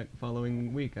for the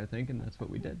following week, I think, and that's what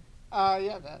we did.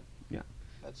 Yeah,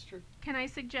 that's true. Can I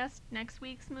suggest next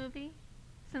week's movie?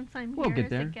 Since I'm We'll here get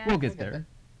as a there. guest. We'll get We'll get there.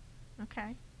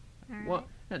 Okay. All right.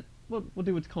 Well, we'll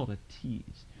do what's called a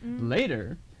tease. Mm.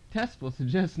 Later, Tess will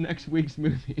suggest next week's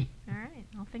movie. All right.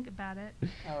 I'll think about it.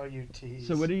 Oh, you tease.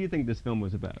 So, what do you think this film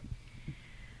was about?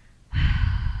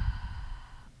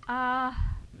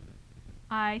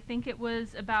 I think it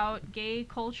was about gay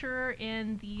culture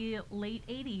in the late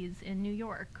 80s in New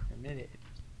York. It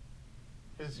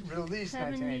was released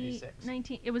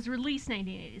 1986. It was released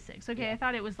 1986. Okay, Yeah. I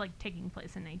thought it was like taking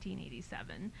place in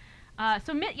 1987.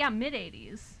 So mid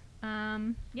 80s.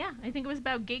 Yeah, I think it was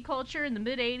about gay culture in the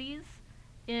mid 80s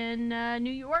in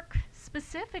New York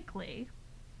specifically,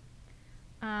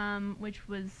 which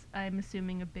was, I'm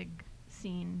assuming, a big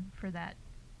scene for that.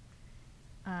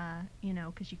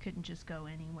 Because you couldn't just go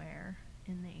anywhere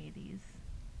in the 80s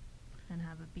and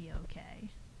have it be okay.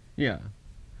 Yeah.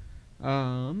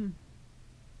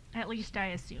 At least I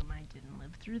assume I didn't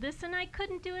live through this, and I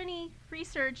couldn't do any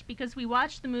research because we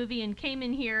watched the movie and came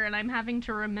in here, and I'm having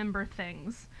to remember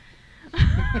things.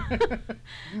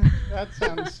 That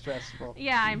sounds stressful.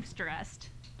 Yeah, I'm stressed.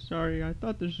 Sorry, I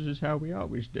thought this is how we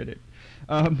always did it.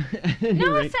 At any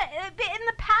No, rate- in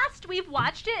the past we've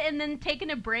watched it and then taken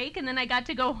a break, and then I got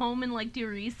to go home and like do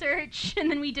research, and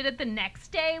then we did it the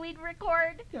next day we'd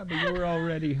record. Yeah, but you were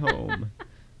already home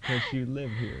because you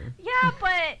live here. Yeah,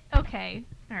 but okay,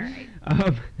 all right.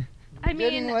 I Didn't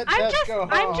mean, let I'm Tess just go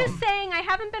I'm just home. saying I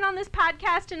haven't been on this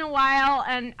podcast in a while,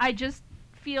 and I just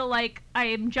feel like I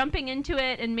am jumping into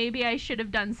it, and maybe I should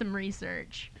have done some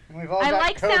research. And we've all I got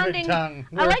like COVID sounding- tongue.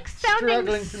 I We're like sounding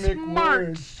struggling to make smart.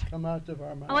 words come out of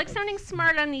our mouths. I like sounding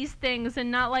smart on these things and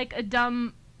not like a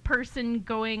dumb person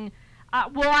going,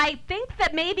 well, I think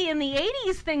that maybe in the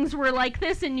 80s things were like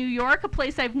this in New York, a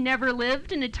place I've never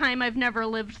lived in a time I've never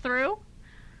lived through,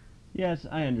 Yes,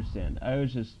 I understand. I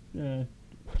was just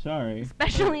sorry.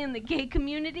 especially in the gay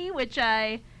community, which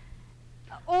I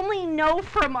only know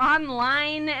from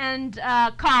online and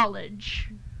college.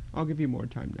 I'll give you more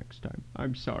time next time.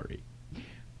 I'm sorry.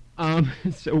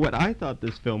 So what I thought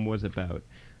this film was about,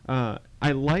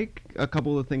 I like a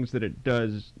couple of things that it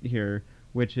does here,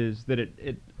 which is that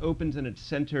it opens and it's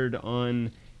centered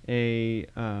on a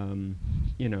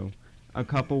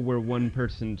couple where one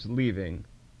person's leaving.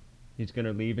 He's going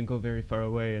to leave and go very far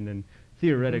away, and then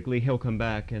theoretically he'll come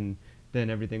back, and then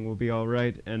everything will be all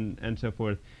right, and so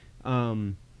forth.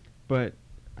 But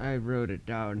I wrote it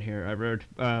down here. I wrote,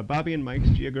 Bobby and Mike's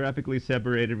geographically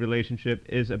separated relationship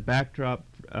is a backdrop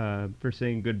for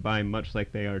saying goodbye, much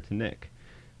like they are to Nick.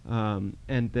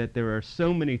 And that there are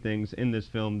so many things in this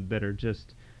film that are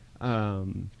just,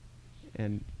 and,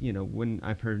 when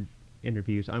I've heard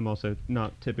interviews, I'm also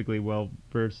not typically well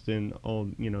versed in all,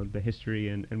 the history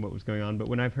and what was going on, but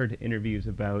when I've heard interviews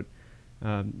about,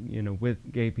 with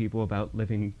gay people about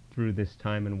living through this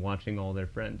time and watching all their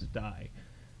friends die,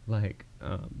 like,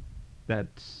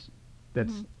 that's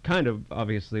kind of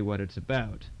obviously what it's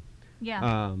about.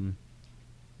 Yeah. And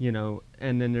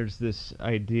then there's this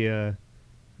idea,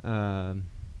 there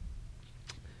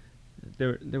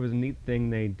was a neat thing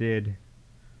they did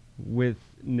with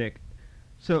Nick.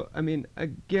 So, I mean,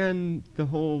 again, the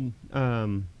whole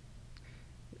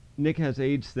Nick has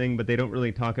AIDS thing, but they don't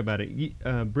really talk about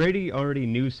it. Brady already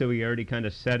knew, so he already kind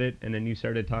of said it, and then you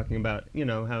started talking about,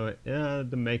 how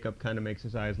the makeup kind of makes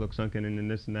his eyes look sunken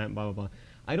and this and that, and blah, blah, blah.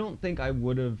 I don't think I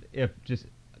would have, if just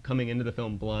coming into the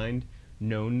film blind,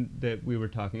 known that we were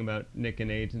talking about Nick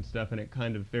and AIDS and stuff, and it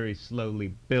kind of very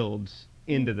slowly builds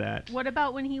into that. What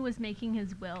about when he was making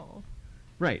his will?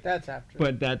 Right. That's after.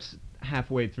 But that's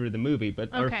halfway through the movie. But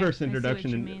our Okay, first I see what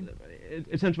introduction, you mean.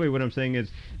 essentially what I'm saying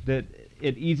is that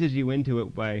it eases you into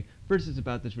it by, first it's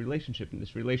about this relationship, and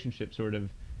this relationship sort of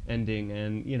ending,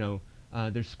 and, you know,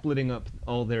 they're splitting up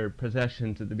all their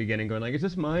possessions at the beginning, going like, is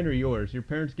this mine or yours? Your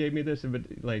parents gave me this, but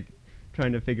like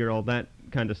trying to figure all that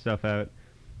kind of stuff out.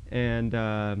 And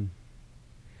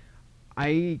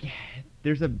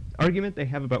there's an argument they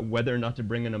have about whether or not to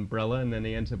bring an umbrella, and then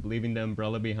he ends up leaving the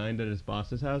umbrella behind at his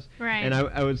boss's house. Right.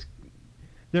 And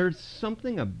there's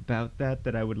something about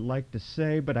that I would like to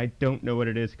say, but I don't know what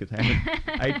it is because I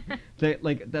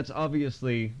haven't. That's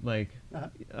obviously like,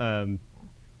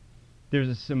 there's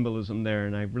a symbolism there,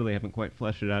 and I really haven't quite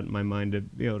fleshed it out in my mind to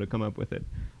be able to come up with it.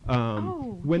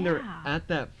 When they're at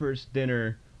that first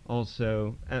dinner,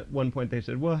 also at one point they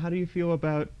said, "Well, how do you feel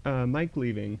about Mike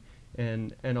leaving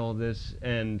and all this?"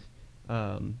 And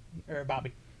Or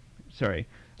Bobby. sorry,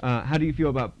 how do you feel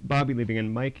about Bobby leaving?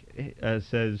 And Mike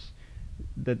says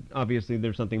that obviously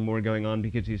there's something more going on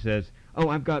because he says, "Oh,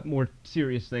 I've got more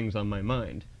serious things on my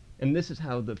mind." And this is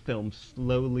how the film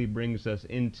slowly brings us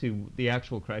into the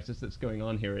actual crisis that's going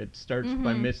on here. It starts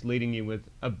by misleading you with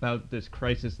about this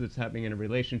crisis that's happening in a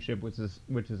relationship, which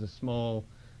is a small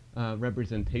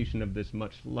representation of this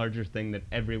much larger thing that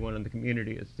everyone in the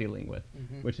community is dealing with,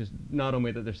 which is not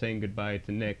only that they're saying goodbye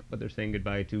to Nick, but they're saying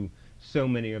goodbye to so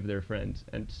many of their friends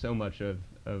and so much of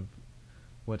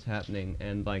what's happening,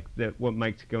 and like what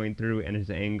Mike's going through and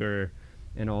his anger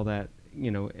and all that. You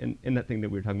know, in that thing that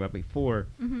we were talking about before,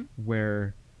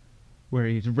 where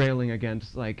he's railing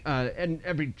against like and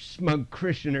every smug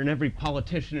Christian and every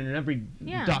politician and every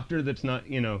doctor that's not,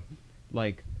 you know,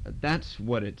 like that's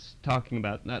what it's talking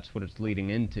about, and that's what it's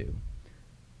leading into.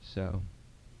 So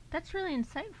That's really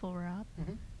insightful, Rob.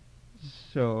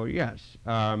 so yes,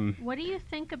 What do you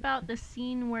think about the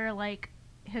scene where, like,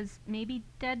 his maybe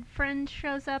dead friend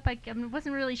shows up? I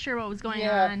wasn't really sure what was going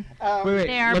on wait,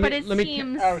 there, let but me- it let me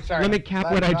seems... Oh, sorry. let me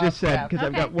cap what I just said, because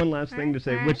I've Okay. got one last thing to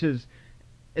say, Alright, which is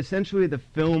essentially the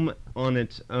film on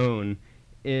its own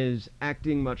is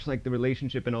acting much like the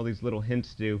relationship and all these little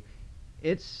hints do.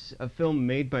 It's a film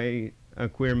made by a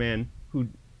queer man who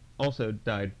also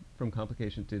died from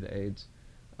complications due to AIDS,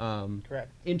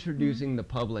 Correct. introducing the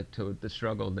public to the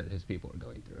struggle that his people are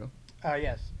going through.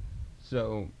 Yes.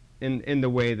 So, in the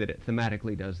way that it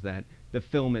thematically does that, the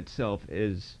film itself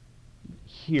is,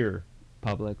 here,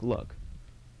 public, look.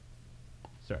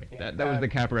 Sorry, Yeah, that was the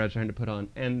capper I was trying to put on.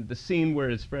 And the scene where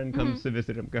his friend comes to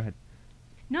visit him, go ahead.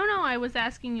 No, I was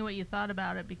asking you what you thought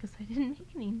about it because I didn't make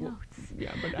any notes.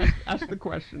 Yeah, but ask the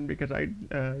question because I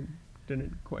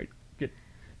didn't quite get...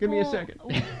 Give me a Well, second.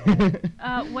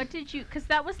 What did you... Because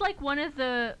that was like one of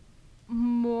the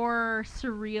more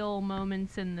surreal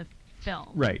moments in the film.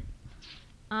 Right.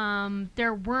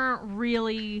 There weren't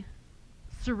really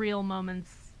surreal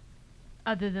moments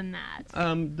other than that.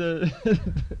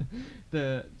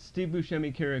 The Steve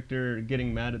Buscemi character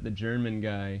getting mad at the German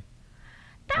guy.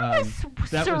 That was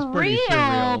that surreal, was pretty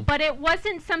surreal. but it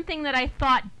wasn't something that I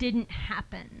thought didn't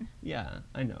happen. Yeah,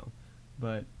 I know,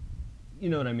 but you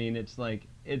know what I mean. It's like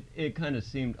it kind of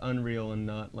seemed unreal and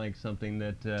not like something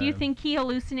that. Do you think he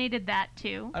hallucinated that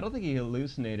too? I don't think he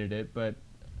hallucinated it, but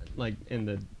like in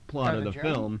the plot of the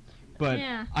German? film. But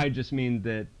Yeah. I just mean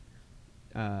that.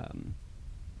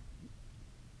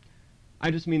 I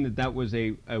just mean that was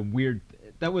a weird.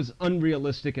 That was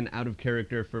unrealistic and out of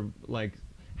character for like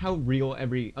how real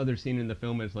every other scene in the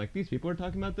film is. Like these people are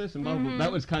talking about this and blah, blah, blah.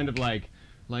 That was kind of like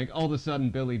all of a sudden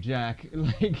Billy Jack,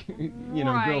 like you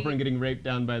know, Right. girlfriend getting raped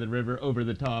down by the river, over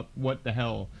the top. What the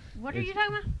hell? What are It's- you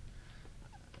talking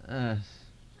about?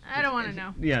 I don't want to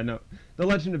know. Yeah, no. The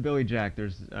Legend of Billy Jack.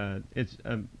 There's it's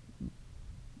a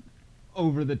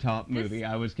over the top movie.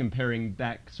 I was comparing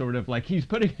that sort of like he's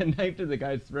putting a knife to the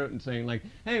guy's throat and saying like,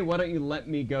 "Hey, why don't you let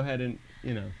me go ahead and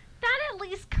you know." That at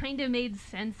least kind of made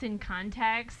sense in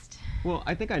context. Well,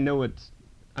 I think I know what's.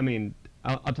 I mean,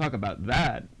 I'll talk about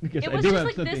that because It I was do just have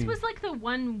like something. this was like the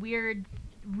one weird,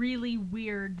 really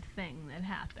weird thing that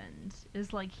happened.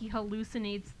 Is like he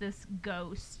hallucinates this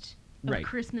ghost of Right.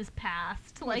 Christmas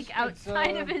past, like It's,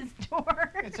 outside of his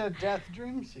door. It's a death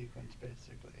dream sequence,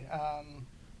 basically.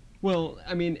 Well,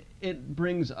 I mean, it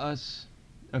brings us.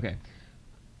 Okay.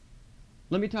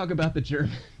 Let me talk about the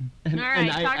German, and, All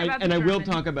right, talk about the and I will German.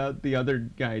 talk about the other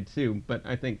guy too. But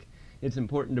I think it's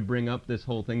important to bring up this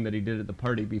whole thing that he did at the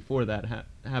party before that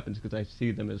happens because I see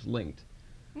them as linked.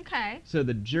 Okay. So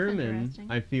the German,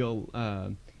 interesting. I feel,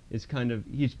 is kind of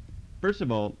first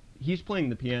of all, he's playing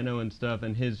the piano and stuff,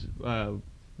 and his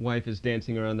wife is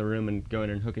dancing around the room and going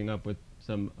and hooking up with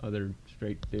some other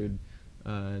straight dude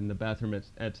in the bathroom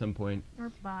at some point.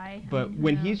 Or bi. But who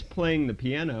when knows? he's playing the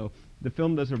piano, the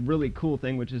film does a really cool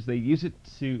thing, which is they use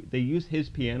his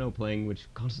piano playing, which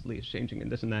constantly is changing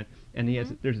and this and that, and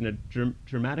there's a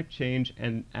dramatic change,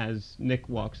 and as Nick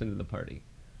walks into the party,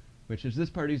 which is this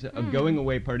party's a going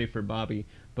away party for Bobby,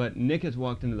 but Nick has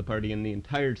walked into the party, and the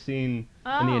entire scene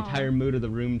and the entire mood of the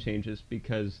room changes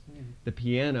because the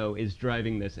piano is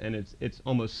driving this, and it's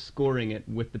almost scoring it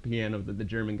with the piano that the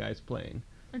German guy's playing.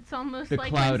 It's almost The like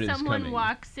cloud when is someone coming.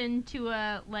 walks into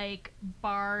a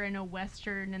bar in a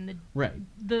western and Right.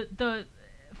 the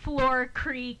floor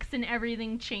creaks and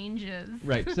everything changes.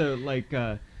 Right. So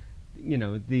the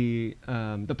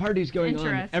party's going on.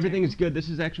 Interesting. Everything is good. This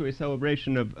is actually a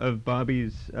celebration of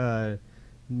Bobby's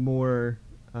more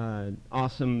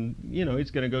awesome.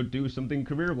 He's gonna go do something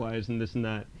career-wise and this and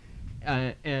that.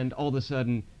 And all of a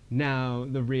sudden, now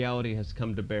the reality has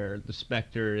come to bear. The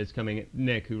specter is coming.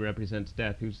 Nick, who represents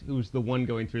death, who's the one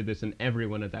going through this, and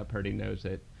everyone at that party knows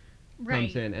it,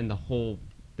 comes in, and the whole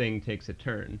thing takes a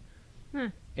turn. Huh.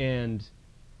 And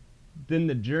then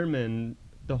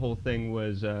the whole thing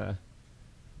was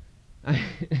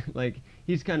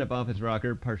he's kind of off his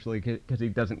rocker, partially because he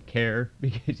doesn't care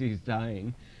because he's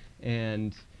dying,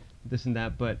 and this and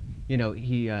that. But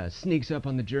he sneaks up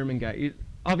on the German guy.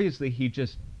 Obviously, he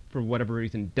just, for whatever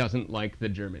reason, doesn't like the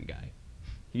German guy.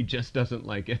 He just doesn't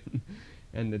like him.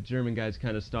 And the German guy's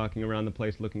kind of stalking around the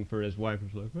place looking for his wife.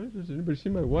 He's like, what? Does anybody see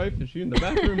my wife? Is she in the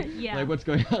bathroom? Yeah. Like, what's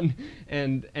going on?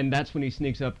 And that's when he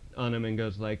sneaks up on him and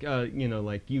goes like,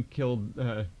 you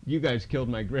guys killed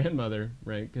my grandmother,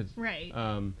 right? Right.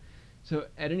 So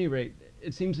at any rate,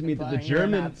 it seems to me that Implying you're a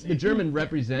Nazi. the German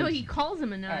represents... No, he calls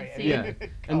him a Nazi. Yeah,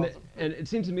 and Calls him. and it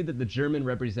seems to me that the German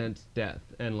represents death,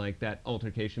 and that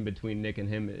altercation between Nick and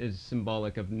him is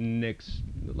symbolic of Nick's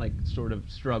sort of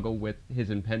struggle with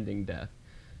his impending death.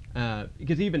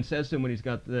 Because he even says to him when he's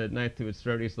got the knife to his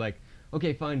throat, he's like,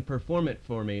 "Okay, fine, perform it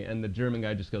for me," and the German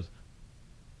guy just goes,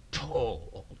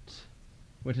 "Tod,"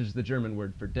 which is the German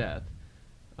word for death.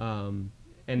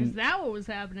 And Is that what was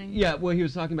happening? yeah, well, he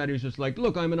was talking about, he was just like,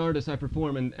 "Look, I'm an artist, I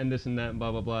perform," and this and that, and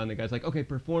blah, blah, blah. And the guy's like, "Okay,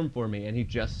 perform for me." And he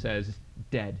just says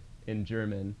dead in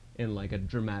German in a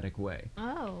dramatic way.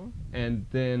 Oh. And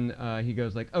then he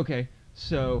goes like, "Okay,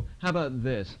 so how about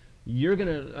this? You're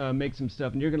going to make some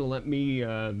stuff, and you're going to let me,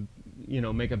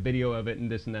 make a video of it and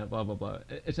this and that, blah, blah, blah."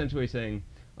 Essentially saying,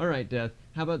 "All right, Death,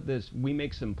 how about this? We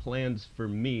make some plans for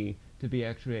me to be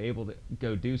actually able to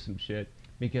go do some shit,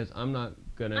 because I'm not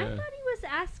going I to... thought he was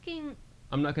asking.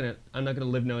 I'm not gonna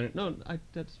live knowing it. No,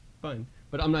 that's fine.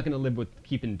 But I'm not gonna live with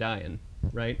keeping dying,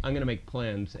 right? I'm gonna make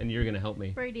plans, and you're gonna help me."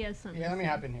 Brady has something. Yeah, let me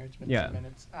hop in here. It's been 2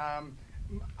 minutes.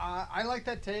 I like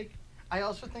that take. I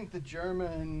also think the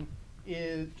German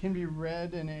can be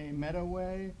read in a meta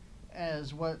way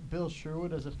as what Bill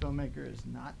Sherwood as a filmmaker is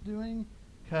not doing.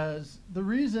 Because the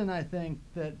reason I think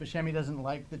that Buscemi doesn't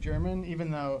like the German,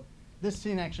 even though this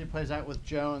scene actually plays out with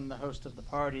Joan, the host of the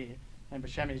party, and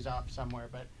Buscemi's off somewhere,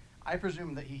 but I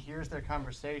presume that he hears their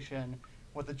conversation.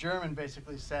 What the German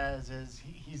basically says is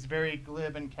he's very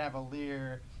glib and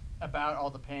cavalier about all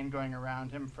the pain going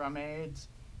around him from AIDS.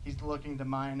 He's looking to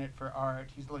mine it for art.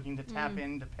 He's looking to tap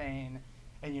into pain.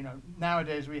 And,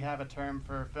 nowadays we have a term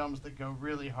for films that go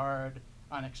really hard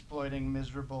on exploiting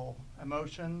miserable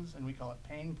emotions, and we call it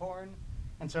pain porn.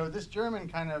 And so this German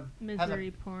kind of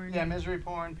Misery porn. Yeah, misery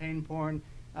porn, pain porn,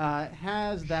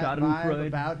 has that Schadenfreude. vibe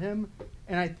about him.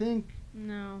 And I think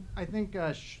No.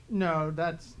 no,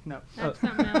 that's no. That's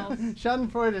something else.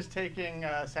 Schadenfreude is taking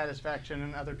satisfaction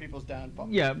in other people's downfall.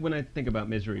 Yeah, when I think about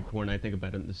misery porn, I think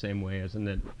about it in the same way, as in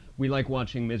that we like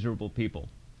watching miserable people.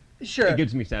 Sure. It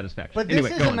gives me satisfaction. But Anyway,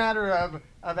 this go is a on. matter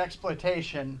of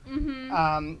exploitation.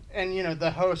 Mm-hmm. And,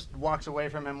 the host walks away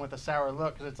from him with a sour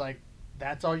look, because it's like,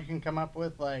 that's all you can come up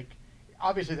with? Like,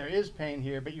 obviously there is pain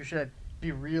here, but you should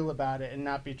be real about it and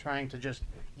not be trying to just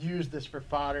use this for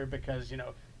fodder because,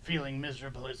 feeling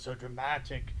miserable is so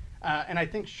dramatic. And I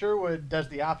think Sherwood does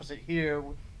the opposite here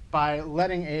by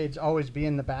letting AIDS always be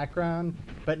in the background,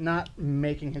 but not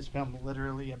making his film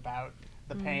literally about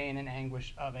the pain and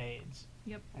anguish of AIDS.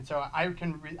 Yep. And so I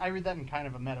read that in kind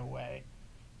of a meta way.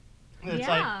 It's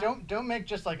Yeah. like, don't make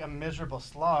just like a miserable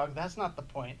slog. That's not the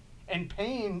point. And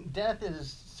pain, death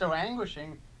is so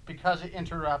anguishing because it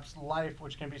interrupts life,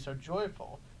 which can be so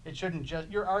joyful. It shouldn't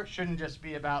your art shouldn't just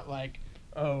be about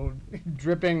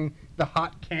dripping the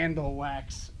hot candle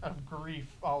wax of grief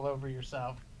all over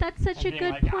yourself. That's such And a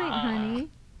being good like, point, honey.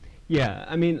 Yeah,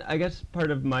 I mean, I guess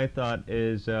part of my thought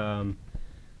is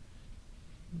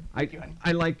Thank you, honey.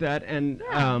 I like that, and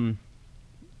Yeah.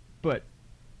 but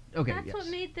okay, That's yes, what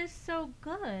made this so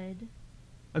good.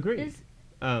 agreed. Is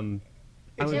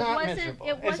It's It not wasn't- miserable.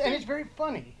 it and wasn't- it's very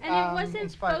funny. and it in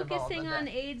wasn't spite of all focusing of on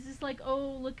that. AIDS. It's like, oh,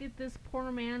 look at this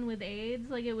poor man with AIDS.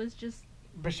 Like it was just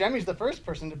Buscemi's the first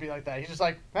person to be like that. He's just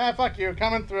like, fuck you,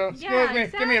 coming through. Excuse yeah, me,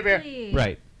 exactly. give me a beer.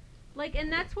 Right. Like,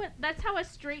 and that's how a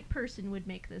straight person would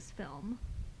make this film.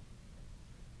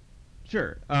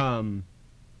 Sure. I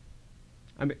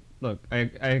mean, look, I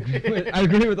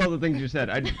agree with all the things you said.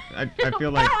 I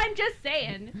feel like. Well, I'm just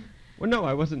saying. Well, no,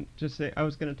 I wasn't just saying. I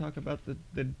was going to talk about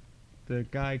the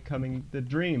guy coming, the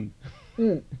dream.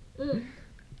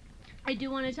 I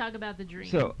do want to talk about the dream.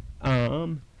 So,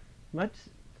 let's.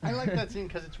 I like that scene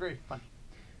because it's very funny.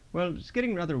 Well, it's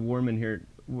getting rather warm in here.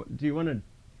 Do you want to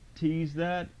tease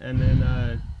that and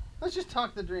then? Let's just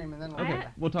talk the dream and then we'll Okay, go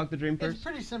back. we'll talk the dream first. It's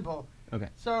pretty simple. Okay.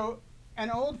 So, an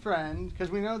old friend,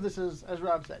 because we know this is, as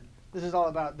Rob said, this is all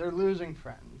about they're losing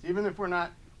friends. Even if we're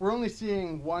only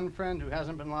seeing one friend who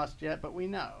hasn't been lost yet, but we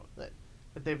know that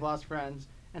they've lost friends.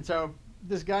 And so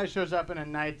this guy shows up in a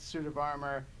knight's suit of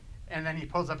armor, and then he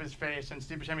pulls up his face, and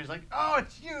Steve Buscemi's like, "Oh,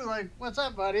 it's you! Like, what's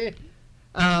up, buddy?"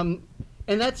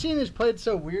 And that scene is played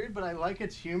so weird, but I like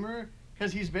its humor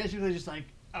because he's basically just like,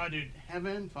 "Oh, dude,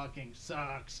 heaven fucking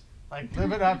sucks. Like,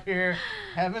 live it up here.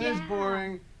 Heaven is Yeah.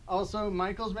 boring. Also,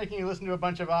 Michael's making you listen to a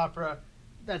bunch of opera.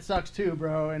 That sucks too,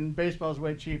 bro. And baseball's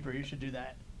way cheaper. You should do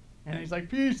that." And he's like,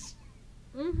 "Peace."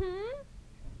 Mm-hmm.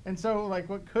 And so, like,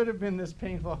 what could have been this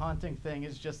painful, haunting thing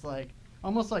is just like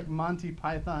almost like Monty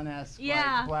Python-esque,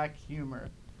 Yeah. like, black humor.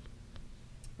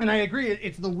 And I agree,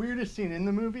 it's the weirdest scene in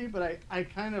the movie, but I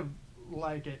kind of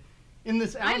like it. In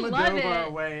this I love Almodovar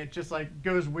it. way, it just like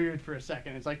goes weird for a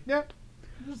second. It's like, yep.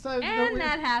 Decided to go And weird.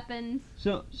 that happens.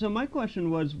 So my question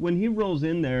was, when he rolls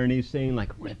in there and he's saying like,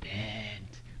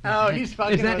 repent. Oh, he's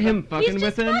fucking Is that with him him. fucking He's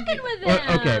with just him? fucking with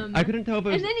Or- okay, him. I couldn't tell if it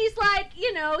was. And then he's like,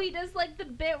 he does like the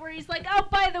bit where he's like, oh,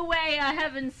 by the way,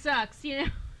 heaven sucks,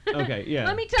 Okay, yeah.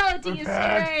 Let me tell it to you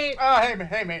Repent. straight. Oh,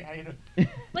 hey, mate, how you doing?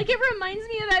 Like, it reminds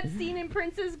me of that scene in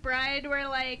Princess Bride where,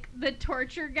 like, the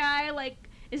torture guy, like,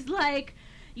 is like,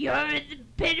 you're in the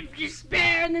pit of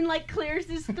despair, and then, like, clears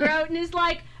his throat and is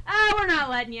like, we're not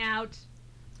letting you out.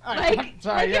 All right, Like,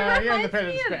 sorry, it yeah, you're in the reminds pit of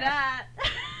me of despair. that.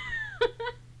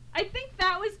 I think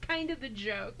that was kind of the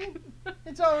joke.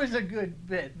 It's always a good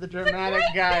bit, the a dramatic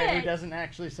great guy bit. who doesn't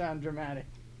actually sound dramatic.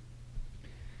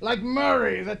 Like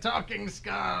Murray, the talking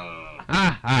skull. Ha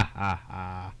ha ha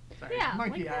ha. Sorry, Yeah,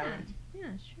 Monkey like that. Island. Yeah,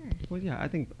 sure. Well, yeah, I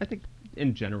think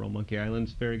in general, Monkey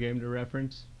Island's fair game to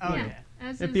reference. Oh, Yeah. yeah.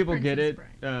 As If is people get Princess it,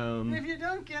 Bride. And if you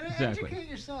don't get it, Exactly. educate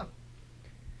yourself.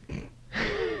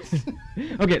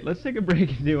 Okay, let's take a break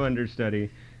and do understudy.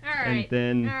 All and right.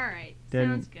 then- All right. then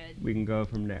Sounds good. We can go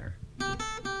from there.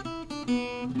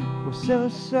 We're so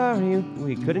sorry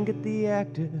we couldn't get the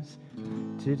actors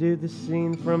to do the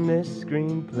scene from this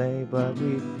screenplay, but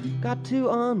we've got two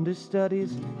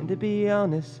understudies, and to be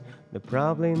honest, they're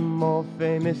probably more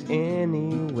famous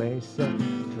anyway. So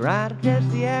try to guess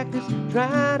the actors,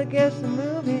 try to guess the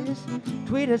movies.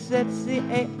 Tweet us at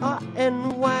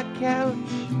CARNY Couch.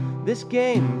 This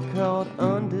game called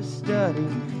Understudy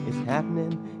is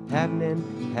happening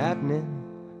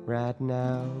right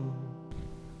now.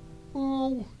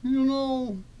 Oh,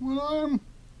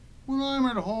 when I'm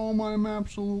at home, I'm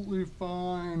absolutely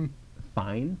fine.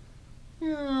 Fine.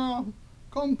 Yeah,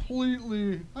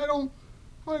 completely. I don't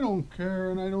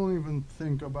care, and I don't even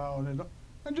think about it.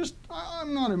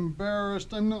 I'm not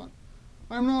embarrassed. I'm not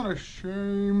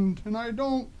ashamed, and I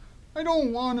don't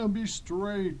want to be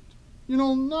straight.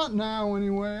 Not now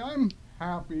anyway. I'm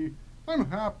happy. I'm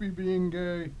happy being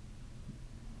gay.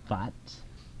 But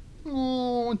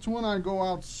Oh, it's when I go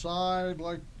outside,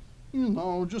 like,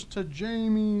 just to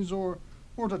Jamie's or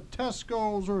to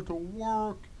Tesco's or to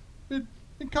work.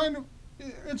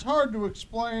 It's hard to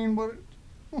explain, but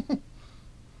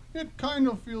it kind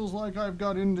of feels like I've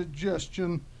got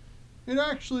indigestion. It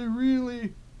actually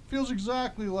really feels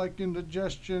exactly like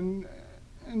indigestion,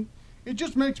 and it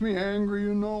just makes me angry,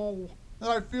 that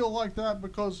I feel like that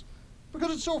because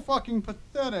it's so fucking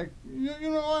pathetic.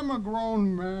 I'm a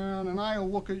grown man, and I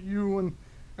look at you, and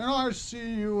I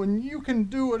see you, and you can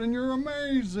do it, and you're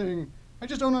amazing. I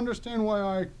just don't understand why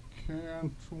I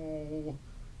can't. Oh,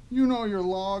 your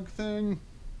log thing?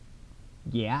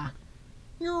 yeah.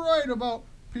 You're right about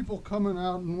people coming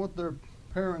out and what their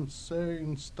parents say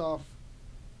and stuff.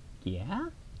 Yeah.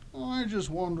 I just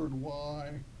wondered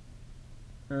why.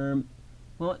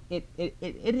 Well, it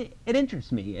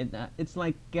interests me. It's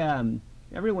like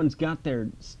everyone's got their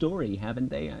story, haven't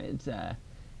they? It's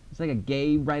like a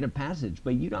gay rite of passage,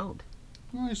 but you don't.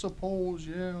 I suppose,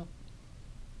 yeah.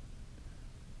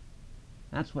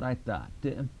 That's what I thought.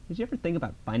 Did you ever think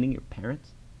about finding your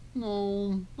parents?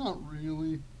 No, not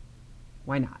really.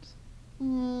 Why not?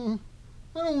 I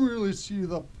don't really see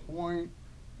the point.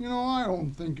 You know, I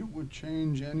don't think it would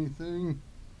change anything.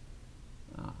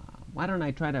 Why don't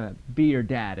I try to be your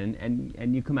dad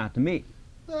and you come out to me?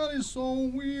 That is so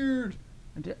weird.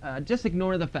 Just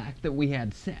ignore the fact that we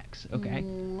had sex, okay?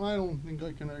 I don't think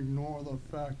I can ignore the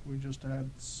fact we just had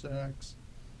sex.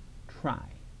 Try.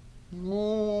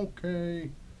 Okay.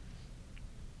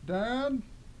 Dad,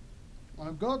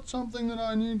 I've got something that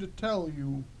I need to tell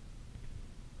you.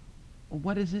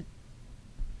 What is it?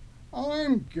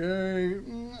 I'm gay.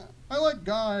 I like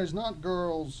guys, not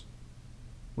girls.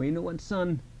 Well, you know what,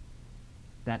 son?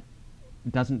 That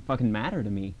doesn't fucking matter to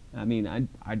me. I mean,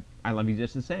 I love you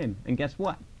just the same. And guess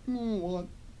what? What?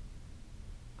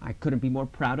 I couldn't be more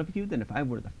proud of you than if I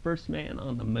were the first man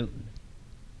on the moon.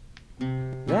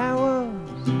 That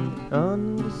was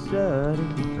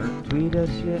Understudy. Tweet us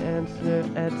your answer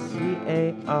at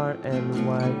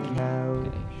CARNY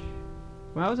Couch.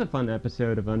 Well, that was a fun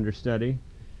episode of Understudy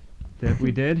that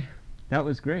we did. That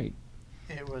was great.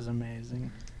 It was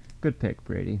amazing. Good pick,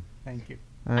 Brady. Thank you.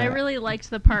 I really liked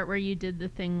the part where you did the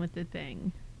thing with the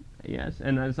thing. Yes,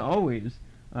 and as always,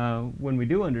 when we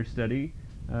do Understudy,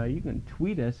 you can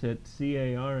tweet us at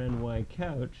CARNY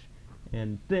Couch,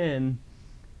 and then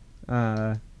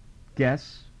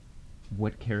guess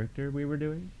what character we were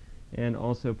doing, and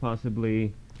also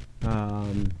possibly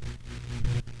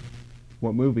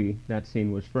what movie that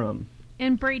scene was from.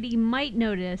 And Brady might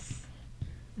notice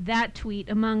that tweet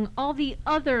among all the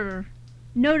other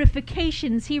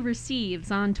notifications he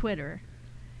receives on Twitter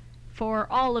for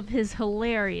all of his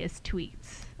hilarious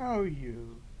tweets. Oh,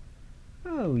 you.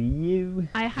 Oh, you.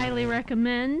 I highly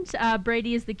recommend.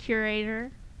 Brady is the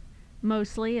curator,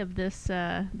 mostly, of this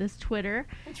this Twitter.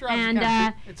 It's Rob's And,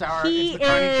 account. It's our he it's the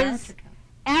Carney is- Couch account.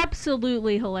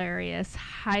 Absolutely hilarious.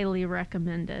 Highly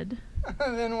recommended.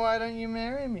 Then why don't you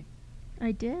marry me?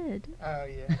 I did. Oh,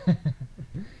 yeah.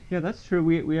 Yeah, that's true.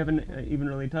 We haven't even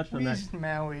really touched on We that. just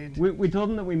married. We told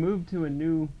them that we moved to a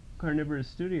new Carnivorous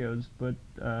Studios, but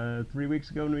 3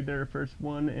 weeks ago when we did our first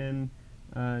one in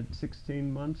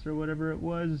 16 months or whatever it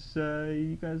was,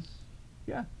 you guys,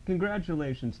 yeah,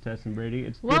 congratulations, Tess and Brady.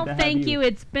 It's Well, good to have thank you.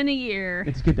 It's been a year.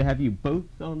 It's good to have you both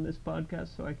on this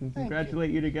podcast, so I can Thank congratulate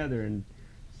you together and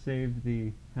save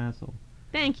the hassle.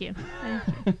 Thank you.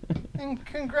 And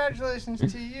congratulations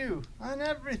to you on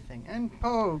everything. And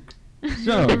Pogue.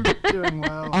 So, You're doing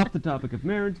well. off the topic of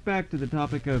marriage, back to the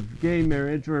topic of gay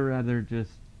marriage, or rather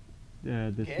just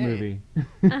this Gay. movie.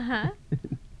 Uh-huh.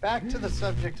 Back to the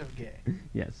subject of gay.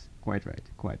 Yes, quite right,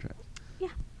 quite right. Yeah.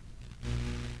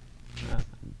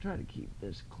 Try to keep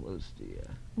this close to you.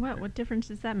 What difference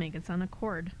does that make? It's on a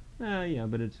cord. Yeah,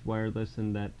 but it's wireless,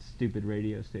 and that stupid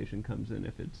radio station comes in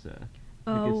if it's if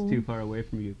Oh. it's too far away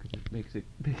from you because it makes it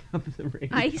pick up the radio.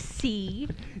 I see.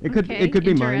 It could Okay, it could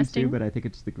be mine interesting. too, but I think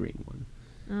it's the green one.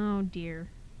 Oh dear.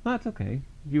 Well, that's okay.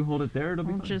 You hold it there, it'll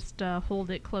be I'll fine. just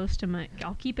hold it close to my.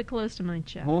 I'll keep it close to my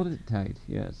chest. Hold it tight.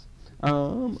 Yes.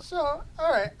 So,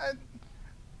 all right.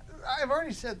 I've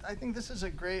already said I think this is a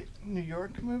great New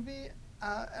York movie,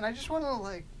 and I just want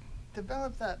to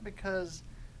develop that because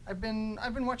I've been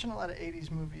watching a lot of '80s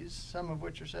movies, some of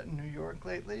which are set in New York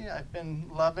lately. I've been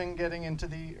loving getting into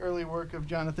the early work of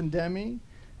Jonathan Demme,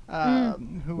 who Why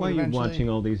are you eventually- watching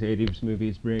all these '80s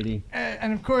movies, Brady?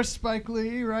 and of course Spike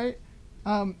Lee, right?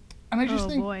 And I just Oh,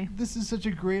 think boy. this is such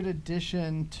a great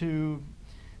addition to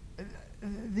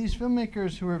these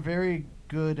filmmakers who are very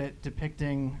good at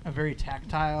depicting a very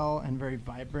tactile and very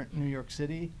vibrant New York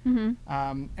City,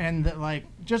 Mm-hmm. and that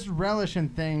just relish in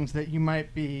things that you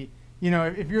might be,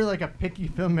 if you're like a picky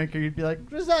filmmaker, you'd be like,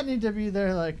 does that need to be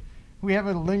there? Like, we have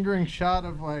a lingering shot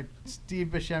of Steve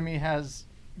Buscemi has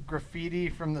graffiti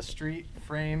from the street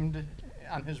framed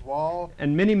on his wall.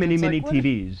 And many, many, It's like, many what-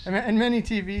 TVs. And many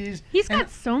TVs. He's And got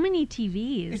so many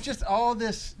TVs. it's just all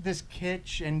this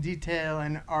kitsch and detail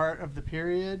and art of the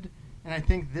period, and I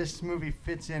think this movie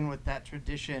fits in with that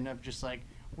tradition of just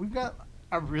we've got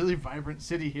a really vibrant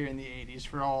city here in the '80s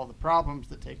for all the problems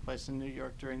that take place in New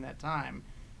York during that time,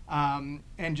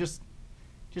 and just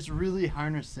really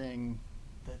harnessing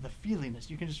the feeliness.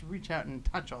 You can just reach out and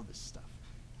touch all this stuff.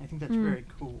 I think that's very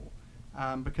cool,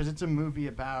 because it's a movie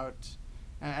about.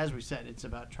 As we said, it's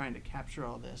about trying to capture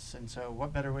all this, and so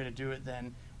what better way to do it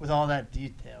than with all that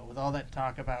detail, with all that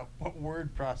talk about what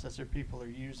word processor people are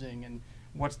using, and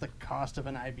what's the cost of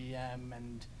an IBM,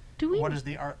 and Do we what does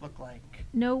the art look like?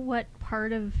 know what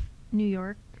part of New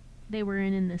York they were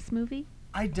in this movie?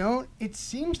 I don't. It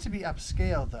seems to be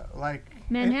upscale though.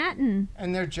 Manhattan.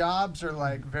 And their jobs are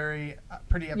like very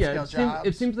pretty upscale Yeah, jobs.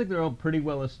 it seems like they're all pretty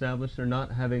well established. They're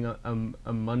not having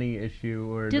a money issue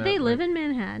or. Do they live like, in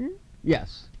Manhattan?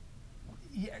 Yes.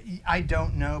 Yeah, I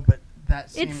don't know, but that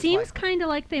It seems seems like kind of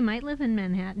like they might live in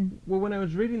Manhattan. Well, when I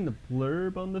was reading the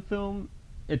blurb on the film,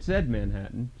 it said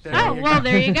Manhattan. There Oh, you well, go.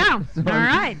 there you go. So All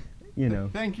right. You know.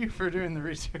 Thank you for doing the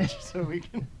research so we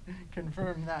can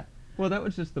confirm that. Well, that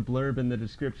was just the blurb in the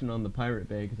description on the Pirate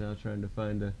Bay because I was trying to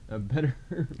find a better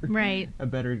Right. a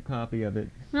better copy of it.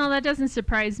 Well, that doesn't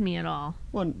surprise me at all.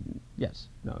 Well, yes,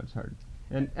 no, it's hard,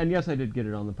 and yes, I did get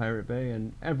it on the Pirate Bay,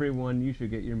 and everyone, you should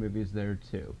get your movies there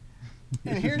too.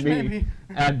 And This here's is me maybe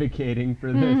advocating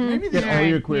for this. Mhm. Maybe Get this- all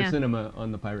your Right, queer yeah. cinema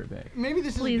on the Pirate Bay. maybe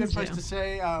this is a Please good place do. to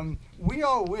say we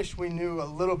all wish we knew a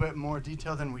little bit more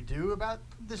detail than we do about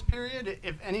this period.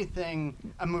 If anything,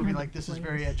 a movie like this is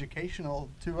very educational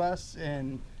to us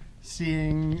in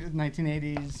seeing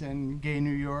 1980s and gay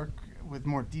New York with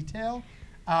more detail.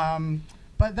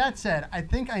 But that said, I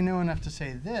think I know enough to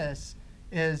say this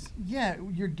is, yeah,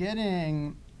 you're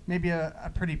getting maybe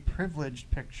a pretty privileged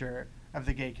picture of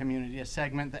the gay community, a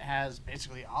segment that has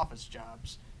basically office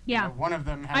jobs. You Yeah. know, one of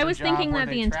them has I a was job thinking where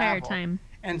that they the entire travel. time.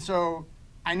 And so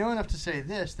I know enough to say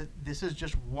this, that this is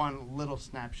just one little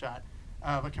snapshot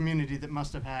of a community that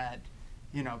must have had,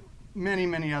 you know, many,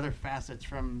 many other facets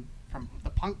from the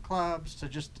punk clubs to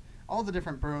just all the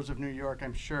different boroughs of New York,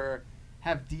 I'm sure,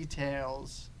 have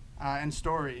details and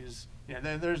stories. You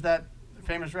know, there's that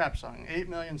famous rap song, 8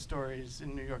 million stories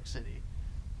in New York City,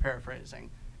 paraphrasing.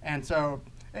 And so,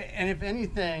 and if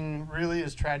anything really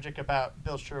is tragic about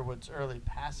Bill Sherwood's early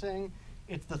passing,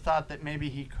 it's the thought that maybe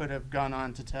he could have gone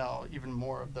on to tell even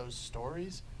more of those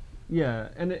stories. Yeah,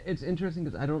 and it's interesting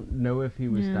because I don't know if he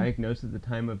was Yeah. diagnosed at the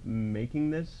time of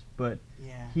making this, but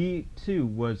Yeah. he too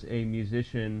was a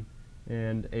musician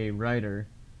and a writer.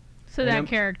 So And that I'm-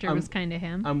 character was kind of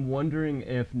him. I'm wondering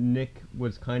if Nick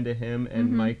was kind of him and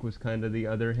Mhm. Mike was kind of the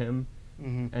other him,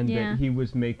 Mm-hmm. and Yeah. that he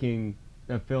was making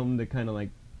a film to kind of like,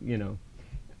 you know,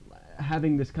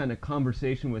 having this kind of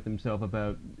conversation with himself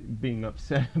about being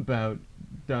upset about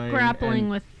dying, Grappling and,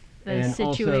 with the and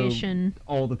also situation.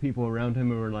 all the people around him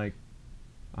who were like,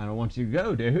 I don't want you to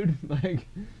go, dude. Like,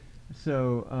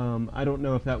 so I don't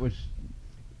know if that was.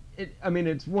 I mean,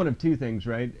 it's one of two things,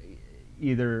 right?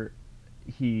 Either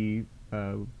he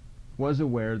was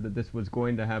aware that this was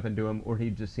going to happen to him, or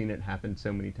he'd just seen it happen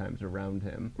so many times around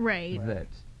him Right. that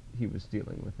he was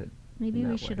dealing with it. Maybe in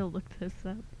we that should way. have looked this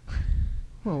up.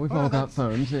 Well, we've Well, all got that's-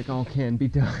 phones. It all can be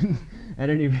done. At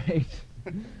any rate,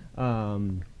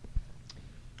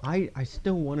 I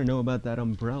still want to know about that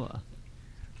umbrella.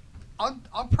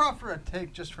 I'll proffer a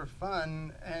take just for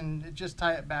fun and just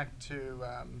tie it back to,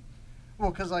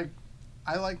 because like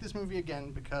I like this movie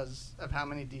again because of how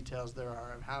many details there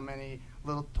are, of how many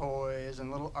little toys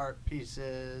and little art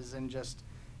pieces and just,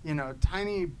 you know,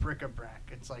 tiny bric-a-brac.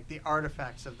 It's like the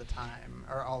artifacts of the time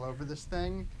are all over this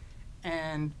thing.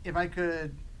 And if I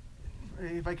could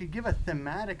give a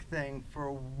thematic thing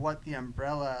for what the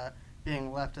umbrella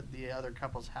being left at the other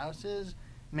couple's house is,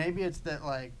 maybe it's that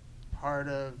like part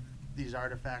of these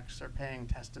artifacts are paying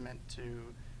testament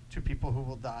to people who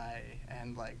will die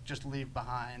and like just leave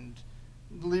behind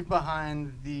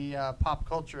the pop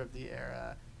culture of the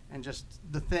era and just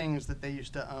the things that they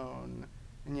used to own.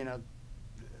 And you know,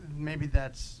 maybe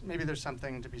there's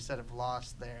something to be said of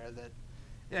loss there. That,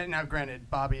 yeah, now granted,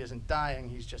 Bobby isn't dying;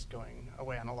 he's just going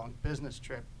away on a long business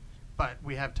trip. But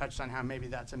we have touched on how maybe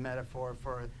that's a metaphor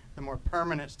for the more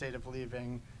permanent state of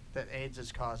leaving that AIDS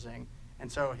is causing.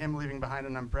 And so him leaving behind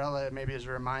an umbrella maybe is a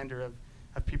reminder of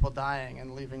people dying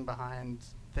and leaving behind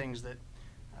things that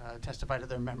testify to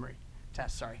their memory.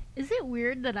 Sorry. Is it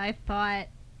weird that I thought,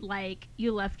 like,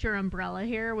 you left your umbrella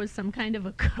here was some kind of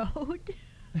a code?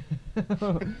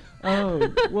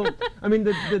 Oh, well, I mean,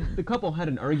 the couple had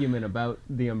an argument about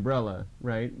the umbrella,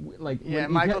 right? Like, Yeah, when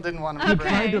he Michael kept- didn't want to He Okay.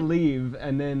 tried to leave,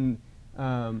 and then,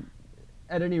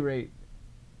 at any rate,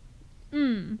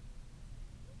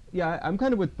 yeah, I'm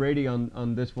kind of with Brady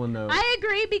on this one, though. I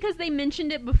agree because they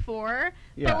mentioned it before,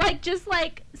 Yeah. but like just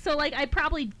like so like I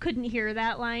probably couldn't hear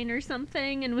that line or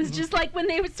something, and was Mm-hmm. just like when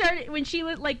they would start when she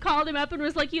was like called him up and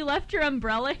was like, "You left your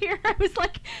umbrella here." I was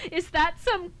like, "Is that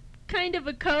some kind of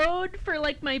a code for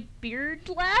like my beard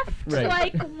left? Right.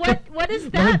 Like what is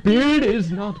My that?" beard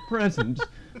is not present.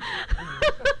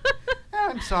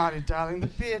 I'm sorry, darling. The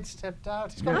beard stepped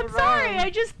out. It's Yeah. gonna I'm sorry.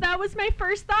 run. That was my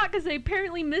first thought because I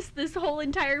apparently missed this whole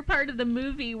entire part of the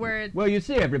movie where Well, you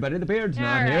see, everybody, the beard's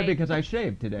not All here right. because I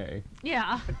shaved today.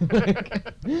 yeah.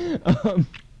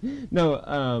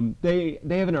 No, they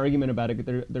have an argument about it.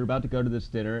 They're about to go to this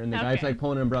dinner, and the guy's Okay. like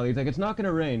pulling an umbrella. He's like, "It's not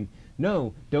gonna rain."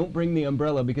 No, don't bring the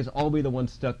umbrella because I'll be the one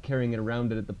stuck carrying it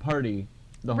around it at the party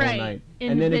the whole Right. night.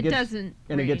 And then it gets doesn't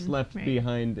and it gets rain, left right.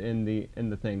 behind in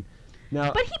the thing.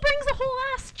 Now, But he brings a whole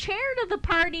ass chair to the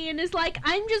party and is like,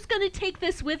 I'm just going to take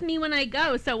this with me when I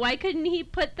go. So why couldn't he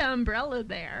put the umbrella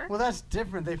there? Well, that's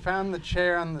different. They found the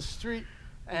chair on the street,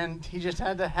 and he just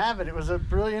had to have it. It was a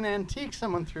brilliant antique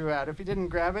someone threw out. If he didn't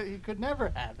grab it, he could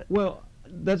never have it. well,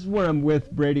 that's where I'm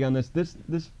with Brady on this. This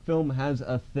film has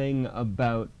a thing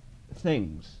about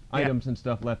things, Yeah. items and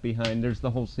stuff left behind. There's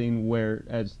the whole scene where,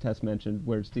 as Tess mentioned,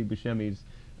 where Steve Buscemi's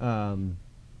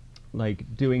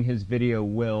like doing his video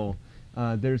will.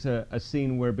 There's a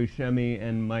scene where Buscemi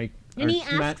and Mike And are he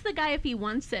asks the guy if he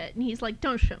wants it, and he's like,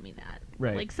 don't show me that.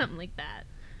 Right. Like something like that.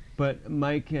 but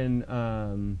Mike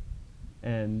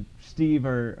and Steve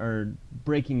are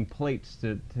breaking plates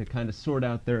to kind of sort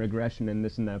out their aggression and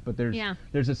this and that. But Yeah.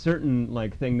 there's a certain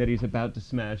like thing that he's about to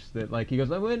smash that like he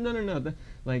goes, oh, wait, no.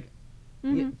 Like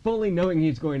fully knowing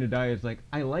he's going to die is like,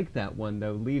 I like that one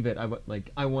though. Leave it.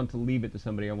 I want to leave it to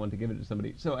somebody. I want to give it to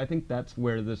somebody. So I think that's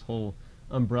where this whole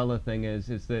umbrella thing is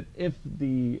that if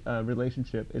the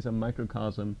relationship is a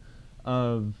microcosm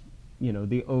of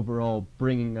the overall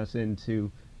bringing us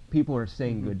into people are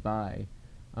saying goodbye,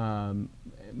 and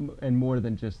more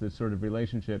than just this sort of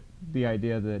relationship, the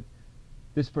idea that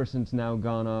this person's now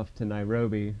gone off to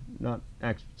Nairobi, not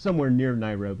somewhere near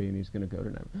Nairobi, and he's going to go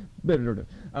to Nairobi,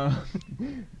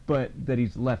 but that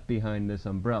he's left behind this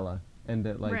umbrella, and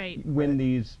that like Right. when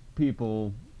these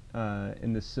people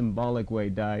in this symbolic way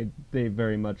die, they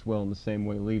very much will in the same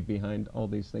way leave behind all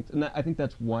these things. And I think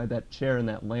that's why that chair and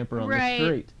that lamp are on Right. the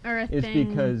street. Or a is thing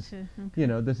because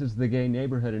to- this is the gay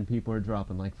neighborhood and people are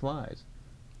dropping like flies.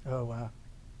 Oh, wow.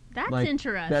 That's Like,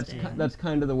 interesting. That's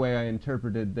kind of the way I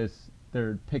interpreted this.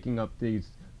 They're picking up these.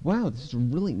 Wow, this is a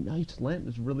really nice lamp.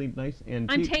 This is really nice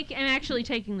antique. I'm actually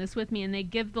taking this with me, and they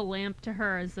give the lamp to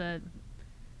her as a.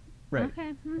 Right.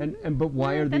 Okay. But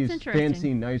why Yeah, are that's these interesting.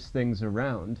 fancy nice things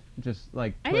around? Just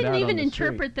like I put didn't out even on the street?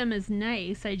 interpret them as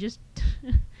nice. I just.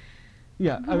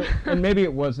 Yeah, and maybe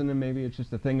it wasn't, and maybe it's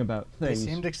just a thing about They things.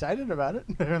 seemed excited about it.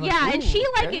 They were like, Yeah, and "Ooh, she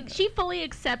okay." she fully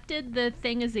accepted the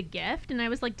thing as a gift, and I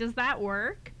was like, "Does that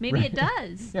work? Maybe it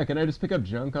does." Yeah, can I just pick up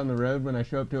junk on the road when I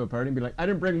show up to a party and be like, I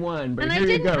didn't bring wine, but And here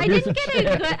you go. I Here's didn't a get a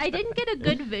chair." good I didn't get a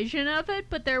good vision of it,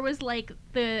 but there was like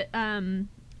the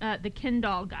Ken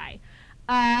doll guy.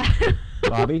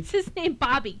 Bobby? What's his name?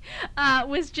 Bobby.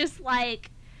 Was just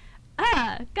like,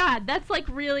 God, that's like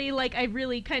really like I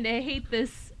really kind of hate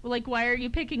this. Like, why are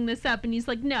you picking this up? And he's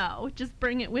like, no, just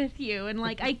bring it with you. And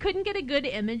like, I couldn't get a good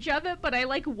image of it, but I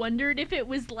like wondered if it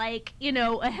was like, a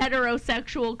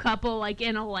heterosexual couple like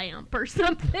in a lamp or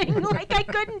something. Like, I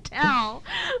couldn't tell.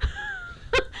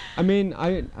 I mean,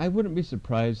 I wouldn't be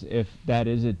surprised if that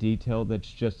is a detail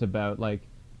that's just about, like,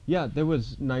 yeah, there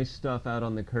was nice stuff out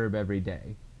on the curb every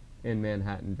day in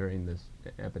Manhattan during this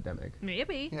epidemic.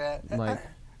 Maybe. Yeah. Like-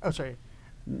 Sorry.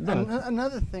 No.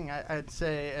 Another thing I'd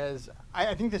say is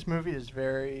I think this movie is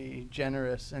very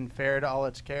generous and fair to all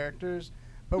its characters,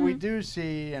 but we do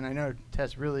see, and I know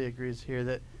Tess really agrees here,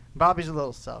 that Bobby's a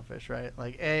little selfish, right?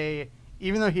 Like,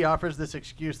 even though he offers this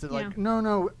excuse that, like,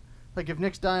 no, like, if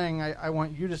Nick's dying, I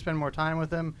want you to spend more time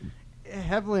with him,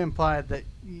 heavily implied that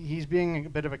he's being a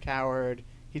bit of a coward.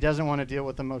 He doesn't want to deal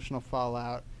with emotional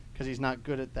fallout because he's not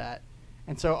good at that.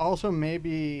 And so also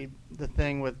maybe the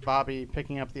thing with Bobby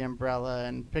picking up the umbrella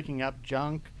and picking up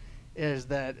junk is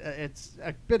that it's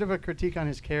a bit of a critique on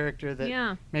his character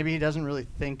that maybe he doesn't really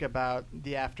think about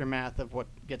the aftermath of what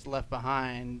gets left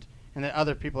behind and that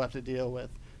other people have to deal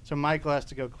with. So Michael has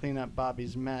to go clean up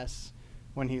Bobby's mess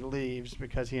when he leaves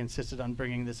because he insisted on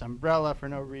bringing this umbrella for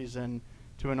no reason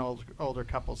to an older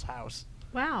couple's house.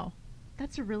 Wow.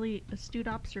 That's a really astute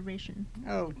observation.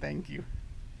 Oh, thank you.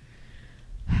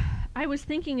 I was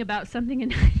thinking about something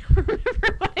and I don't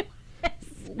remember what it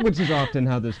was. Which is often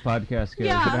how this podcast goes.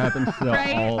 Yeah, It happens to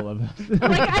right? all of us. Like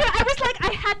I was like,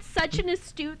 I had such an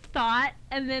astute thought,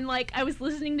 and then like I was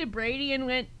listening to Brady and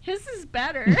went, his is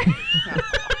better.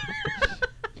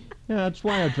 Yeah, that's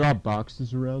why I draw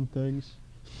boxes around things.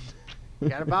 You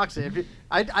gotta box it.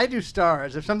 I do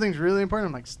stars. If something's really important,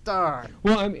 I'm like, star.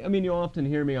 Well, I mean, you'll often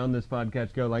hear me on this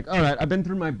podcast go like, all right, I've been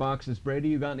through my boxes. Brady,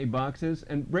 you got any boxes?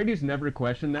 And Brady's never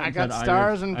questioned that. I and got said,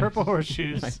 stars and purple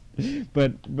horseshoes.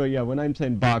 But yeah, when I'm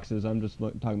saying boxes, I'm just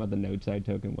talking about the notes I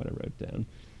took and what I wrote down.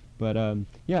 But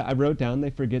yeah, I wrote down they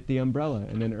forget the umbrella.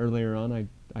 And then earlier on,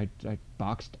 I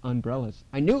boxed umbrellas.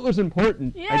 I knew it was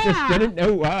important. I just didn't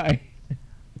know why.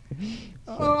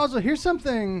 Oh, also, here's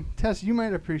something, Tess, you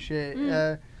might appreciate.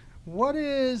 What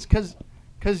is, because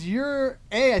Because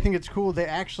I think it's cool they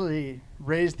actually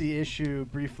raised the issue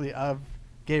briefly of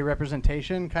gay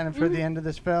representation kind of toward the end of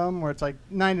this film, where it's like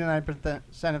 99%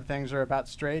 of things are about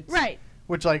straights. Right.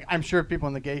 Which, like, I'm sure people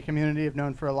in the gay community have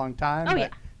known for a long time. Oh, but yeah.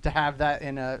 to have that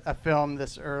in a film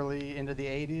this early into the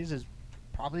 80s is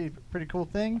probably a pretty cool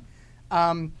thing.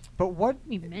 But what...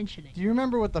 You mentioning. Do you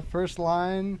remember what the first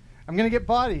line... I'm going to get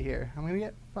body here. I'm going to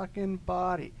get fucking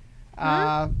body.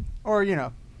 Or,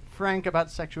 frank about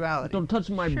sexuality. Don't touch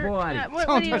my body.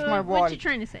 Don't touch my What body. you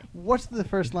trying to say? What's the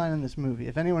first line in this movie,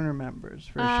 if anyone remembers,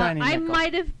 for Shiny Nickel? I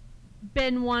might have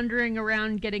been wandering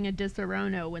around getting a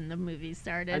Disaronno when the movie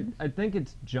started. I think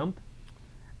it's jump.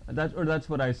 That's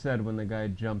what I said when the guy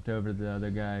jumped over the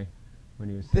other guy when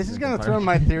he was. This is going to throw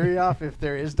my theory off if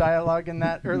there is dialogue in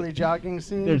that early jogging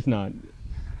scene. There's not.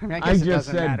 I mean, I I guess it just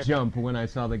doesn't said matter. jump when I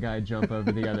saw the guy jump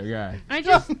over the other guy.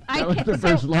 That was the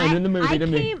first line in the movie to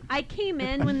me. I came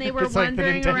in when they were It's like the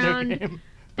wandering Nintendo around game.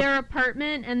 their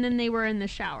apartment, and then they were in the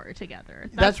shower together.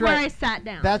 That's where right. I sat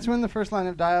down. That's when the first line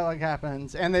of dialogue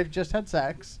happens, and they've just had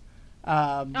sex.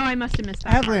 Oh, I must have missed that.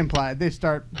 Heavily part. implied. They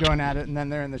start going at it, and then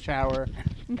they're in the shower.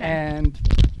 Okay. And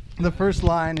the first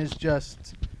line is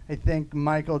just, I think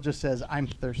Michael just says, "I'm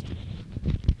thirsty,"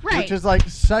 Right. which is like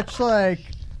such like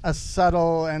a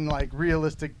subtle and like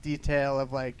realistic detail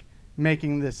of like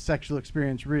making this sexual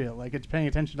experience real. Like it's paying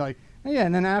attention to like, oh, yeah,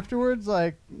 and then afterwards,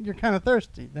 like you're kind of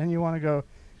thirsty, then you want to go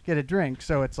get a drink.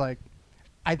 So it's like,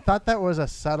 I thought that was a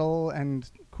subtle and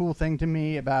cool thing to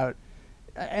me about.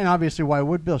 And obviously, why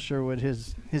would Bill Sherwood?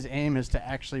 His aim is to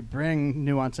actually bring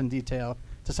nuance and detail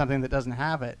to something that doesn't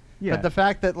have it. Yeah. But the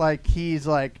fact that like he's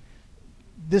like,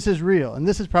 this is real, and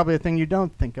this is probably a thing you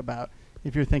don't think about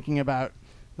if you're thinking about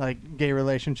like gay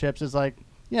relationships. Is like,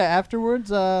 yeah,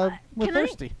 afterwards we're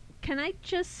thirsty. Can I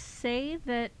just say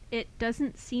that it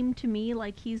doesn't seem to me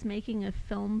like he's making a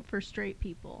film for straight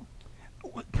people?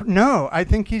 No, I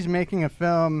think he's making a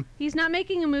film. He's not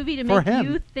making a movie to For make him.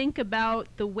 you think about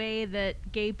the way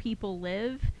that gay people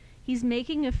live. He's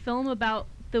making a film about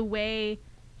the way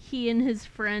he and his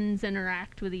friends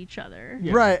interact with each other.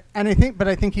 Yeah. Right, and I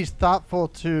think he's thoughtful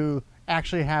to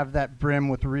actually have that brim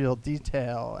with real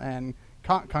detail and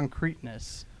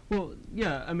concreteness. Well,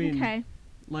 yeah, I mean, Okay.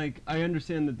 like, I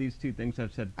understand that these two things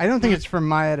I've said. I don't think it's for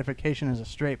my edification as a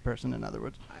straight person, in other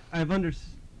words. I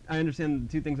understand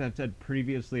the two things I've said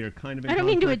previously are kind of in I don't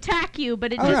mean to conflict. attack you,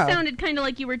 but it Oh, just no. sounded kind of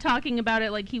like you were talking about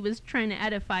it like he was trying to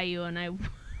edify you, and I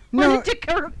No. wanted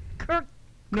to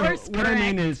No, course what I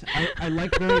mean correct. is, I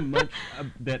like very much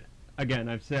that, again,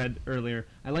 I've said earlier,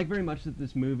 I like very much that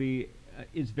this movie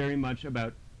is very much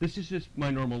about, this is just my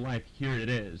normal life, here it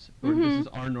is. Or this is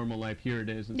our normal life, here it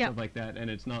is, and Yep. stuff like that. And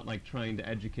it's not like trying to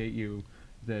educate you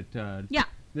that, Yeah.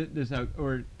 this out,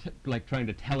 or like trying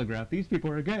to telegraph, these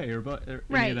people are gay, or any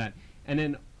Right. of that. And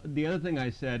then the other thing I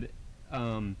said,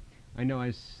 I know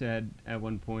I said at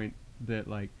one point that,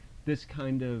 like, this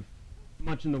kind of,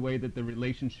 much in the way that the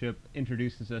relationship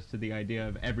introduces us to the idea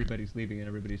of everybody's leaving and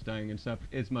everybody's dying and stuff,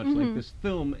 is much like this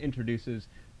film introduces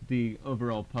the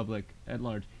overall public at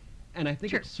large. And I think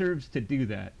Sure. it serves to do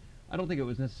that. I don't think it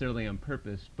was necessarily on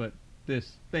purpose, but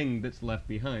this thing that's left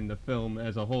behind, the film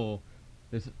as a whole,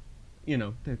 this,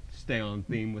 to stay on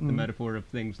theme with the metaphor of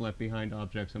things left behind,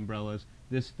 objects, umbrellas,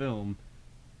 this film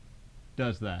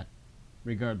does that,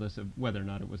 regardless of whether or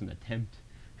not it was an attempt.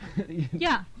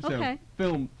 Yeah, So okay.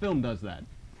 film does that.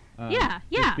 Yeah.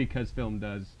 Just because film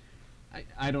does.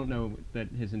 I don't know that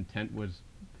his intent was.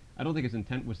 I don't think his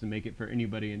intent was to make it for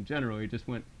anybody in general. He just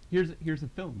went, here's a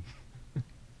film.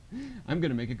 I'm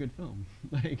gonna make a good film,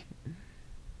 like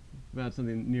about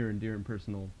something near and dear and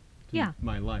personal to Yeah.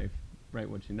 my life. Write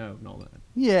what you know and all that.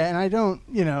 Yeah, and I don't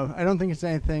think it's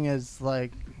anything as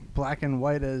like black and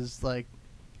white as like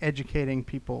educating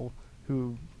people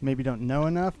who maybe don't know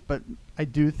enough, but I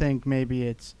do think maybe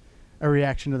it's a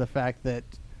reaction to the fact that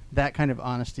that kind of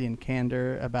honesty and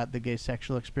candor about the gay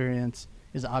sexual experience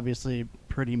is obviously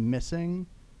pretty missing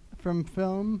from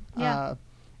film. Yeah.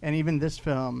 And even this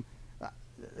film,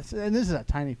 and this is a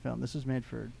tiny film. This was made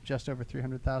for just over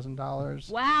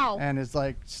 $300,000. Wow. And it's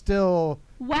like still.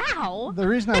 Wow. The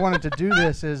reason I wanted to do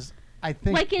this is I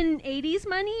think Like in 80s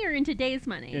money or in today's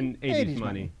money? In 80s 80s money.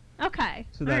 money. Okay.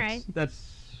 So All that's right.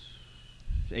 that's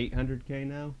 $800K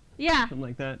now, Yeah. something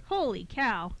like that. Holy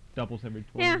cow. Doubles every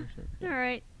 20 Yeah. or so. All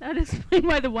right. That explains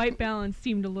why the white balance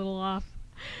seemed a little off.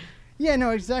 Yeah, no,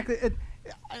 exactly.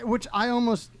 Which I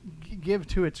almost give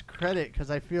to its credit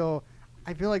because I feel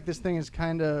like this thing is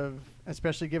kind of,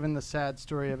 especially given the sad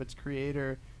story of its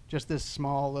creator, just this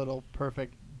small little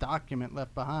perfect document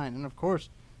left behind. And of course,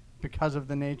 because of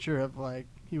the nature of like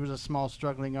he was a small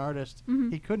struggling artist,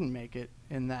 Mhm. he couldn't make it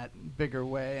in that bigger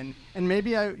way. And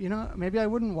maybe I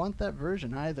wouldn't want that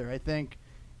version either. I think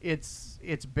it's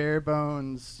bare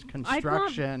bones I'd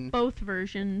construction. want both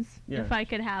versions Yeah. if I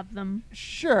could have them.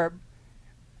 Sure.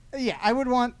 Yeah, I would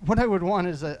want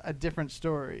is a different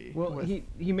story. Well, with-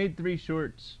 he made 3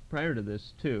 shorts prior to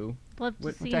this too. Love to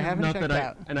Which see I them. haven't Not checked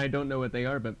that out. I don't know what they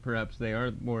are, but perhaps they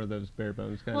are more of those bare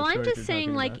bones kind Well, of I'm stories just you're saying,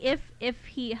 talking like, about. if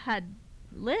he had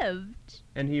lived,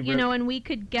 And he you wrote- know, and we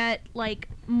could get like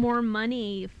more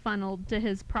money funneled to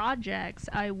his projects,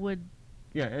 I would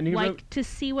yeah, and he like wrote to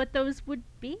see what those would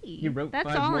be. he wrote That's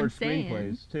 5 all more I'm saying.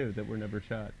 screenplays too that were never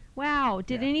shot. Wow,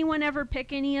 did Yeah. anyone ever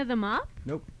pick any of them up?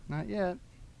 Nope, Not yet.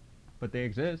 but they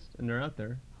exist and they're out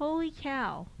there. Holy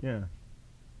cow! Yeah.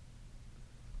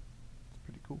 It's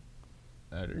pretty cool.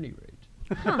 At any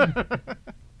rate.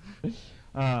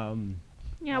 Huh.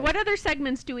 Yeah. What other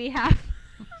segments do we have?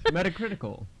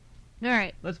 Metacritical. All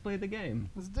right. Let's play the game.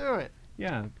 Let's do it.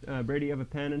 Yeah, Brady, you have a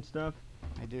pen and stuff?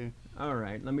 I do. All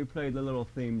right, let me play the little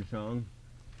theme song.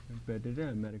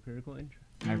 Metacritical intro.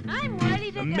 I'm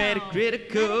ready to go.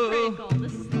 Metacritical. Metacritical.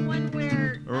 This is the one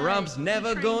where Rob's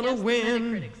never you try and gonna guess the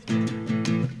win. Metacritic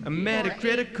score. A Or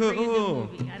Metacritical. a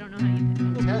movie. I don't know how you pick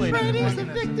it. Test play that Brady's one. the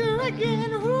victor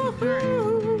again.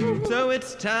 Woo-hoo. So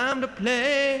it's time to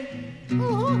play.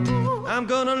 I'm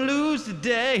gonna lose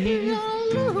today.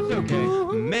 It's okay.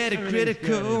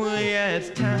 Metacritical, yeah, it's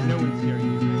time. No one's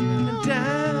hearing you right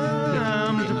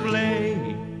Time to play.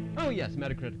 now. Oh yes,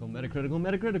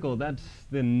 Metacritical. That's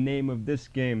the name of this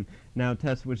game. Now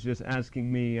Tess was just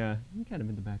asking me, kind of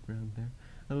in the background there,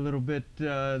 a little bit,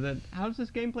 how's this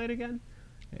game played again?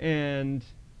 And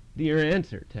your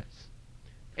answer, Tess.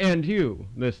 And you,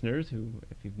 listeners, who,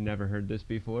 if you've never heard this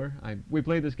before, we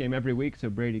play this game every week so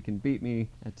Brady can beat me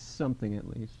at something at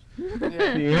least.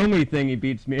 Yeah. The only thing he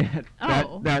beats me at,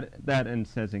 Oh. that and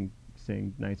saying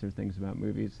nicer things about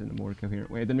movies in a more coherent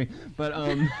way than me. But,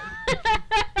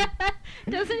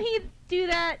 Doesn't he do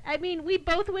that? I mean, we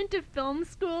both went to film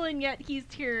school, and yet he's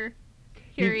here.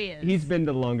 Here he is. He's been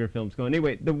to longer film school.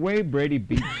 Anyway, the way Brady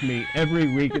beats me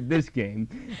every week at this game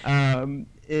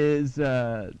is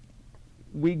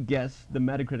we guess the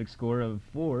Metacritic score of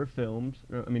 5 films,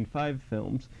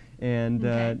 and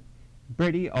Okay.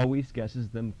 Brady always guesses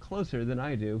them closer than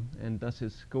I do, and thus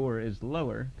his score is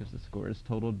lower because the score is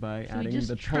totaled by So we adding just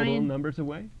the try total and- numbers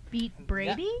away. Beat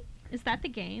Brady? Is that the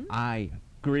game? I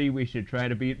agree we should try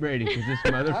to beat Brady because this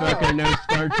motherfucker knows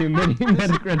far too many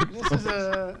Metacritic This is scores.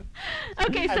 a.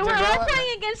 Okay, I so we're all developed-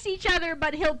 playing against each other,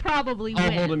 but he'll probably I'll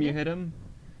win. hold him, you hit him?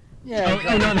 Yeah.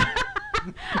 Oh, no, no.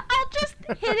 I'll just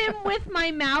hit him with my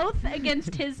mouth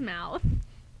against his mouth.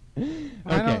 Okay,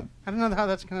 I don't know how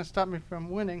that's gonna stop me from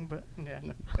winning, but yeah.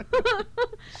 No.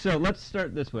 so let's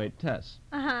start this way. Tess,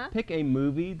 Uh-huh. pick a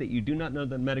movie that you do not know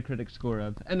the Metacritic score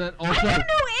of, and then I also, don't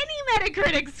know any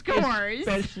Metacritic scores.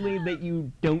 especially that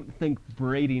you don't think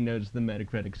Brady knows the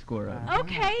Metacritic score of.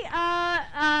 Okay,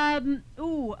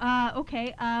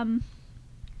 okay,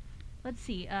 let's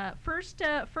see,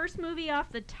 first movie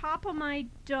off the top of my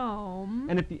dome.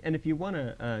 And if you want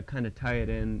to kind of tie it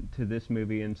in to this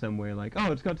movie in some way, like,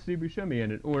 oh, it's got Steve Buscemi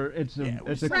in it, or it's a Yeah,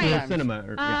 it's a Right. cool cinema,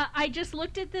 or yeah. I just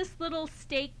looked at this little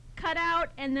steak cutout,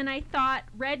 and then I thought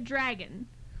Red Dragon.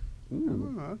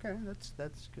 Ooh. Oh, okay, that's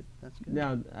good. That's good.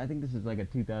 Now I think this is like a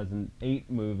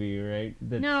 2008 movie, right?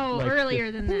 That's No, like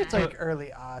earlier this- than I think it's that. like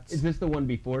early aughts. Is this the one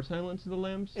before Silence of the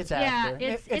Lambs? It's Yeah, after.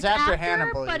 it's after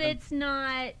Hannibal. but even. it's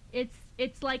not.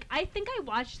 It's like I think I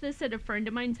watched this at a friend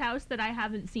of mine's house that I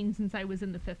haven't seen since I was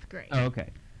in the 5th grade. Oh, okay.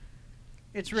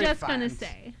 It's Just gonna refined.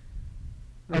 say.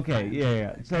 Okay, Refined.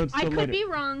 yeah. So it's I the could later- be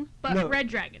wrong, but No. Red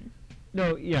Dragon.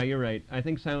 No, yeah, you're right. I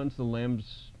think Silence of the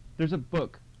Lambs. There's a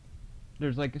book.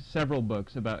 There's like several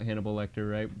books about Hannibal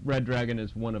Lecter, right? Red Dragon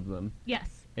is one of them,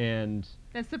 Yes, and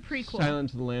that's the prequel.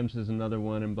 Silence of the Lambs is another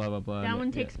one, and blah blah blah. that and one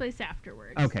yeah. takes place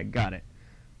afterwards. Okay, got it.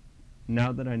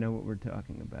 Now that I know what we're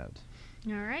talking about,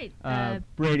 All right.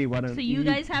 Brady, why don't So you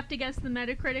guys have to guess the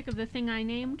Metacritic of the thing I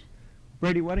named.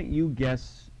 Brady, why don't you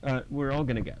guess? We're all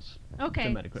gonna guess.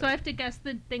 Okay. Metacritic. So I have to guess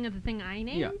the thing of the thing I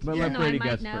named. Yeah, but even let though Brady I might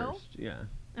guess know. first. Yeah.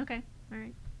 Okay. All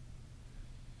right.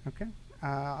 Okay.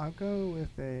 I'll go with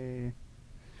a.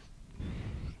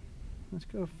 Let's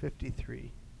go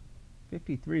 53.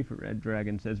 53 for Red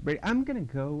Dragon, says Brady. I'm gonna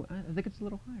go. I think it's a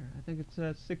little higher. I think it's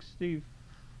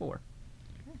 64.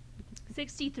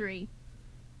 63.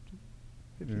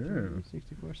 53, Yeah.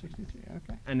 64, 63.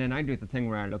 Okay. And then I do the thing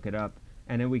where I look it up,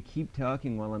 and then we keep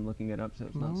talking while I'm looking it up, so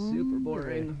it's not super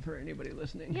boring for anybody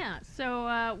listening. Yeah.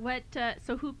 So what?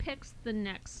 So who picks the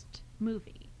next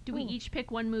movie? Do we each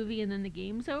pick one movie and then the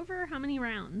game's over? How many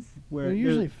rounds? Where They're there's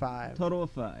usually 5. total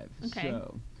of 5. Okay.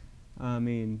 So, I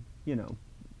mean, you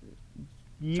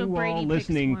So Brady all picks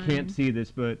listening one. can't see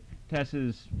this, but Tess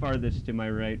is farthest to my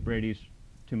right, Brady's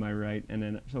to my right, and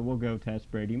then so we'll go Tess,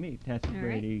 Brady, me. Tess, All right,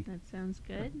 Brady. that sounds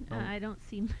good. Oh. I don't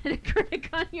see Metacritic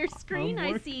on your screen.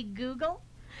 I work- see Google.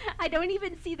 I don't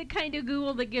even see the kind of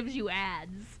Google that gives you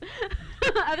ads.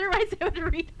 Otherwise, I would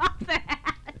read off the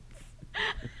ads.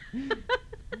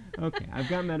 Okay, I've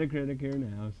got Metacritic here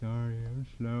now. Sorry, I'm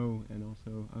slow, and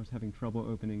also I was having trouble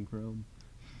opening Chrome.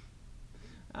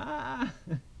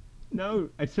 No,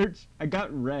 I got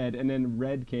red, and then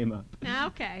red came up.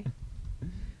 Okay.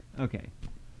 Okay,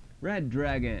 Red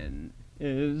Dragon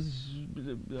is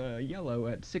yellow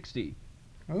at 60.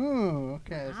 Ooh,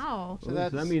 okay. Wow. So So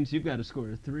that's that means you've got a score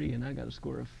of 3, and I got a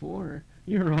score of 4.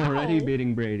 You're already Ow.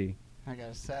 beating Brady, I got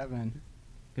a 7.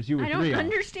 because you were I don't 3 off.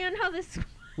 understand how this.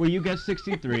 Well, you guessed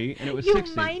 63, and it was you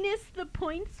 60. minus the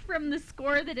points from the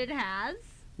score that it has.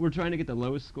 We're trying to get the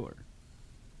lowest score.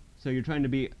 So you're trying to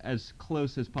be as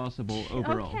close as possible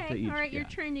overall to Okay. each. All right. You're yeah.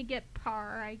 trying to get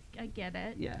par. I get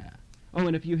it. Yeah. Oh,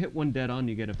 and if you hit one dead on,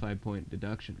 you get a 5-point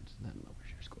deduction. So that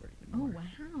lowers your score even Oh more.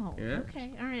 wow. Yeah.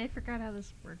 Okay. All right. I forgot how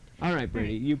this worked. All right,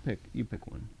 Brady, Right. you pick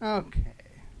one. Okay.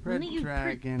 Red One that you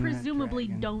Dragon. Red presumably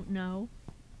Dragon. don't know.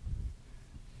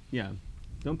 Yeah.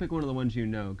 Don't pick one of the ones you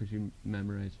know, because you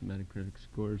memorize Metacritic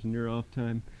scores and you're off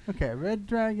time. Okay, Red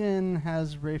Dragon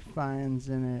has Rafe Fiennes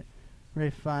in it.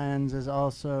 Rafe Fiennes is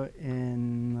also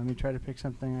in. Let me try to pick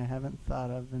something I haven't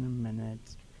thought of in a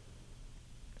minute.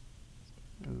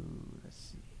 Ooh, let's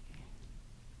see.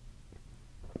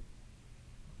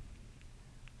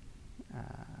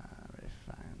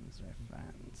 Rafe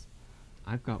Fiennes.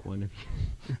 I've got one. If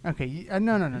you Okay,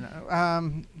 no.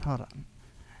 Hold on.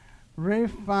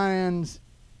 Rafe Fiennes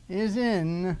is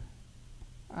in.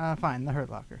 Fine, The Hurt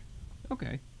Locker.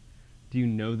 Okay. Do you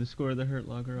know the score of the Hurt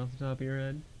Locker off the top of your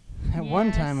head? At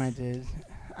one time I Yes. did.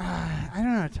 I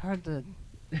don't know. It's hard to.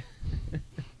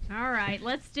 All right.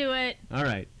 Let's do it. All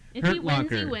right. If Hurt he wins,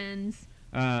 he Locker. wins.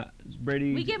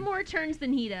 Brady. We get more turns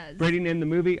than he does. Brady named the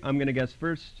movie. I'm gonna guess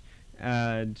first.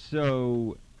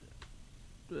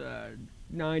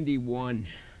 91.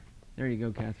 There you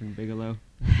go, Catherine Bigelow.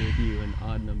 I gave you an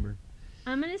odd number.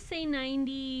 I'm gonna say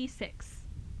 96.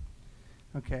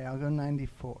 Okay, I'll go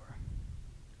 94.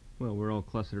 Well, we're all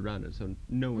clustered around it, so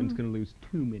no one's Mhm. gonna lose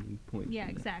too many points. Yeah,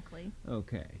 from that. exactly.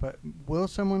 Okay. But will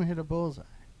someone hit a bullseye?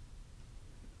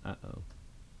 Uh-oh.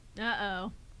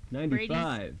 Uh-oh.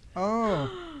 95.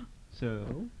 Oh,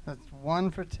 So, that's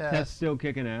 1 for Tess Tess. still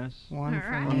kicking ass. 1 for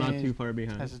Alright. me. I'm not too far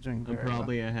behind. Tess is doing I'm very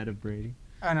probably ahead of Brady.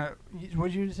 well. No,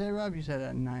 what did you say, Rob? You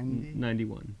said 90?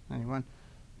 91. 91.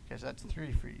 Okay, so that's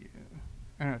 3 for you.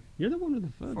 No, You're the one with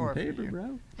the phone 4 and for paper, you.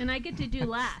 bro. And I get to do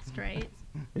last, right?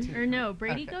 Or no,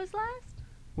 Brady Okay. goes last?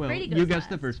 Well, Brady you goes guessed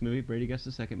the last. first movie. Brady guessed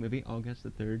the second movie. I'll guess the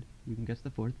third. You can guess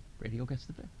the fourth. Brady will guess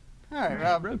the fifth. All right, Right.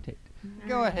 Rob, Rotate.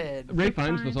 go Alright. ahead. Ray It's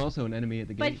Fiennes was fine. also an enemy at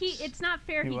the But gates. it's not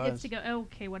fair He he gets was. to go.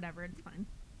 Okay, whatever, it's fine.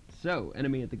 So,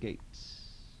 enemy at the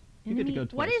gates. You get to go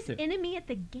twice, What is too. enemy at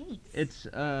the gates? It's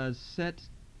set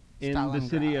in the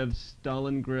city of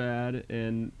Stalingrad,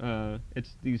 and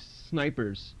it's these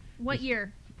snipers. What It's-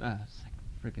 year? It's like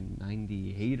freaking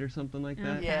 98 or something like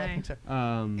that. Okay. Yeah, I think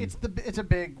so. It's a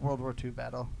big World War II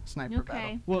battle, sniper Okay.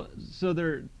 battle. Well, so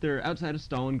they're outside of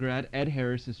Stalingrad. Ed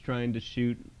Harris is trying to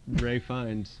shoot Ray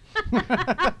Fiennes.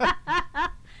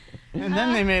 And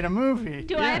then they made a movie.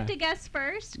 Do I have Yeah. to guess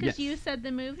first? Because you Yes. said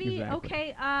the movie? Exactly.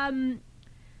 Okay,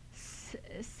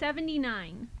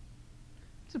 79.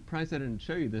 I'm surprised I didn't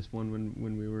show you this one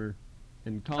when we were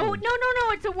in Oh, college. no,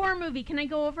 it's a war movie. Can I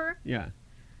go over? Yeah.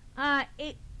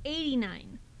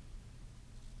 89.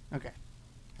 Okay.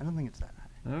 I don't think it's that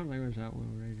high. I don't think it was that well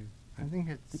rated. I think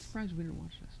I'm it's. surprised we didn't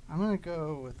watch this. I'm gonna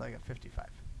go with like a 55.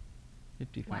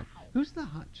 55. Wow. Who's the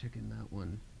hot chick in that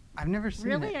one? I've never seen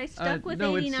Really? it. I stuck with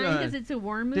no, it's, 89 because it's a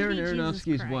war movie? Darren Jesus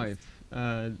Aronofsky's Christ.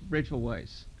 wife, Rachel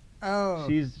Weisz. Oh.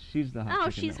 She's the hot Oh,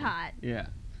 chick in she's that one. hot. Yeah.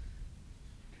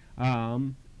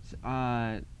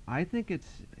 I think it's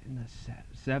in the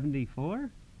 74.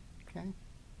 Okay.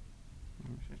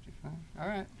 Number 55. All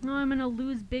right. No, I'm gonna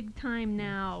lose big time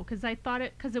now because I thought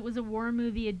because it was a war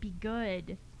movie, it'd be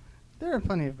good. There are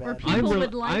plenty of Or bad. people ones.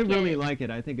 would like I really it. like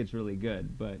it. I think it's really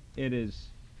good, but it is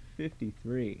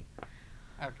 53.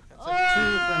 Okay, that's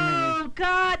Oh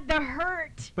God, the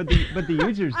hurt! But the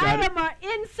users I got it. am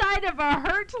inside of a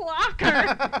hurt locker.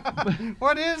 a 2 for me.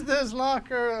 What is this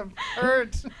locker of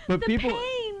hurt? But the people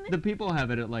pain. the people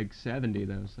have it at like 70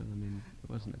 though, so I mean it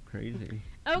wasn't a crazy.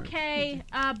 Okay,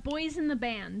 Boys in the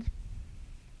Band.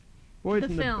 Boys The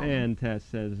in film. the Band, Tess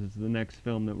says, is the next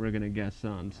film that we're going to guess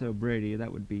on. So, Brady,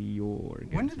 that would be your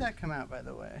When guess. did that come out, by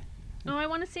the way? Oh, I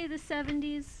want to say the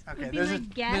 70s. Okay, would be there's my a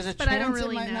guess, but I don't chance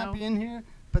really it might know. not be in here,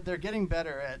 but they're getting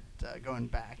better at going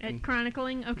back. At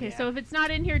chronicling? Okay, Yeah. so if it's not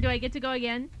in here, do I get to go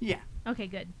again? Yeah. Okay,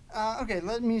 good. Okay,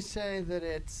 let me say that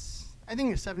I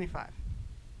think it's 75.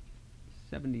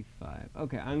 75.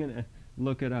 Okay, I'm going to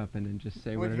look it up and then just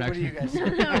say what it What do actually you guys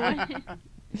say?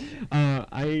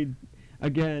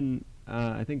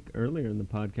 I think earlier in the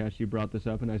podcast you brought this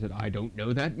up and I said, I don't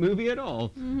know that movie at all.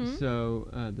 Mhm. So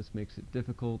this makes it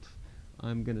difficult.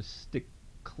 I'm going to stick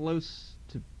close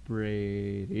to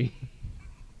Brady.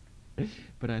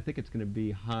 But I think it's going to be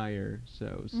higher,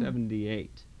 so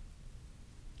 78.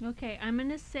 Okay, I'm going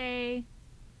to say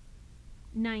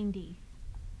 90,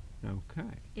 Okay.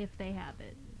 if they have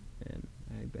it. And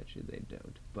I bet you they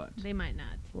don't. But They might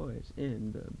not. Boys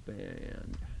in the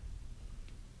Band.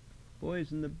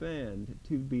 Boys in the Band,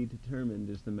 to be determined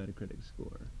is the Metacritic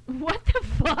score. What the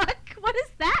fuck? What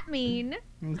does that mean?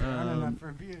 Means there aren't Um, enough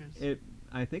reviews.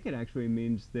 I think it actually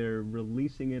means they're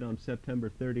releasing it on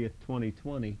September 30th,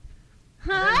 2020.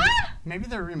 Huh? Maybe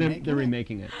they're remaking They're it?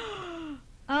 remaking it.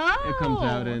 Oh. It comes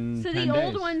out in So 10 the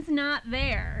old days. one's not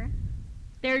there.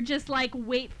 They're just like,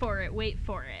 wait for it, wait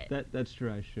for it. That's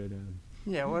true. I should.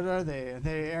 Yeah, what are they? Are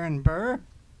they Aaron Burr?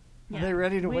 Yeah. Are they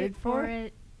ready to wait for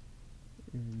it?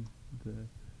 And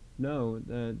no,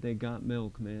 they got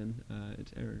milk, man.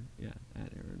 It's Aaron. Yeah,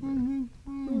 at Aaron.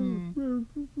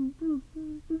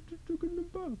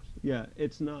 Yeah,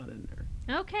 it's not in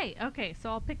there. Okay, so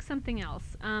I'll pick something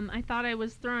else. I thought I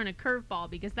was throwing a curveball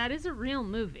because that is a real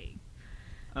movie.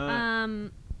 Oh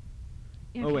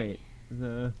Okay. wait,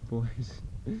 the boys.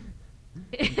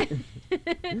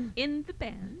 In the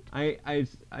band.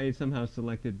 I somehow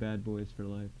selected Bad Boys for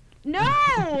Life.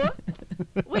 No!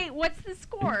 Wait, what's the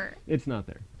score? It's not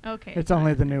there. Okay. It's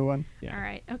only the new one. Yeah. All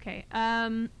right. Okay.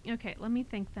 Okay. Let me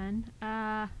think then.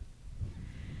 That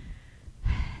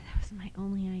was my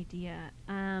only idea.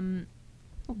 Oh,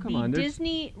 come the on. There's...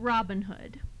 Disney Robin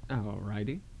Hood.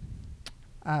 Alrighty.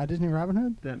 Disney Robin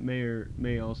Hood? That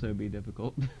may also be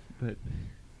difficult, but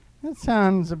That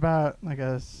sounds about like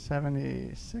a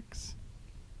 76.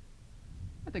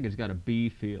 I think it's got a B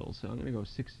feel, so I'm gonna go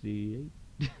 68.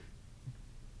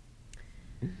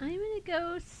 I'm gonna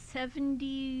go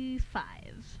 75.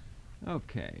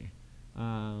 Okay.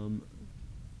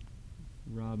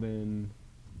 Robin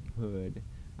Hood.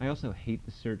 I also hate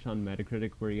the search on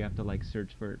Metacritic where you have to like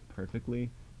search for it perfectly.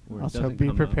 Or it Also, doesn't be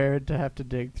come up. prepared to have to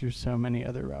dig through so many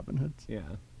other Robin Hoods. Yeah.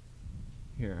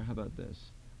 Here, how about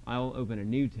this? I'll open a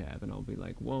new tab and I'll be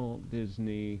like Walt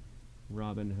Disney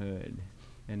Robin Hood,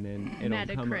 and then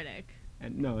it'll come up, Metacritic.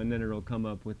 and then it'll come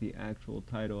up with the actual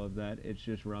title of that. It's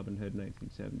just Robin Hood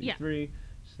 1973.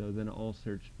 So then I'll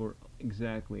search for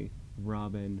exactly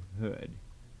Robin Hood.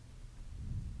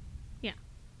 Yeah.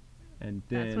 And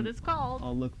then That's what it's called.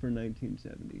 I'll look for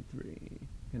 1973.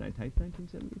 Can I type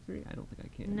 1973? I don't think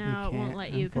I can. No, it won't can't,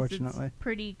 let you because unfortunately. it's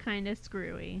pretty kind of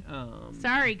screwy. Um,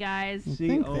 Sorry, guys. You See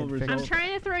think all they'd fix results. I'm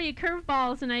trying to throw you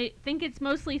curveballs, and I think it's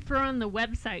mostly throwing the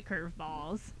website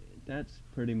curveballs. That's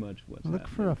pretty much what's Look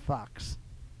for a happening. fox.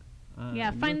 Yeah,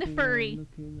 I'm find the looking, furry.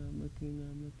 I'm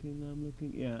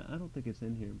looking. Yeah, I don't think it's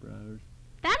in here, browsers.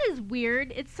 That is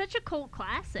weird. It's such a cult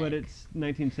classic. But it's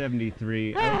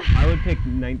 1973. I would pick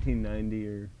 1990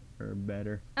 or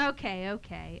better. Okay.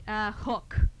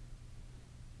 Hook.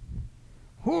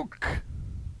 Hook!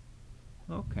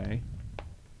 Okay.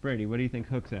 Brady, what do you think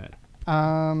Hook's at?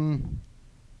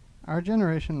 Our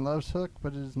generation loves Hook,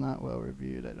 but it is not well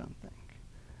reviewed, I don't think.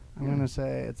 I'm Yeah. going to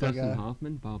say it's Dustin like a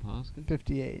Hoffman? Bob Hoskins?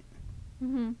 58.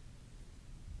 Mm-hmm.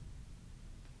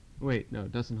 Wait, no,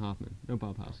 Dustin Hoffman. No,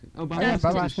 Bob Hoskins. Oh, Bob Oh, yeah,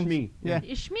 Hoskins Bob is Hoskins. Shmee. Yeah.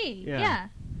 Shmee. Yeah. Yeah.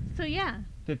 So yeah.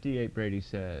 58, Brady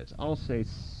says. I'll say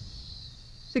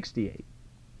 68.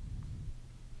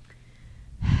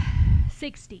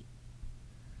 60.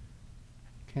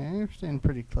 Okay, we're staying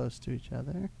pretty close to each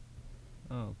other.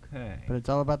 Okay. But it's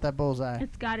all about that bullseye.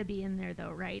 It's got to be in there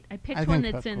though, right? I I picked think one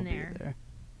that's Hook in will be there.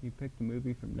 You picked a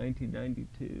movie from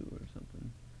 1992 or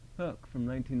something. Hook from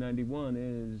 1991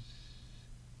 is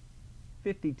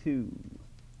 52.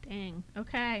 Dang.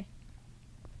 Okay.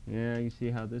 Yeah, you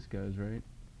see how this goes, right?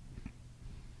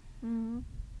 Mm-hmm.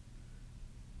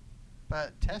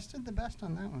 But tested the best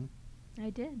on that one. I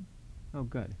did. Oh,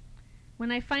 good. When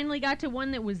I finally got to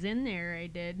one that was in there, I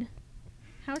did.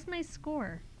 How's my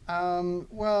score?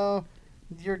 Well,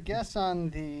 your guess on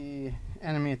the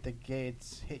enemy at the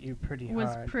gates hit you pretty Was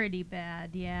hard pretty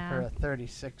bad, for yeah. a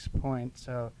 36 point,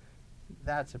 so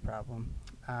that's a problem.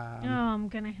 Oh, I'm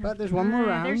gonna have but to. there's one more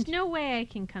round. There's no way I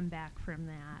can come back from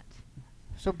that.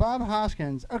 So Bob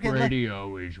Hoskins. Okay, Brady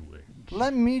always wins.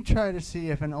 let me try to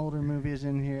see if an older movie is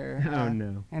in here. Oh,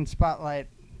 no. And spotlight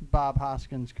Bob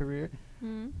Hoskins' career.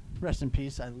 Mm-hmm. Rest in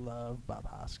peace. I love Bob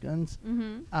Hoskins.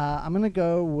 Mm-hmm. I'm gonna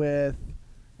go with.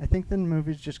 I think the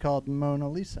movie's just called Mona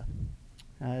Lisa.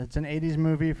 It's an '80s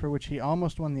movie for which he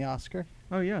almost won the Oscar.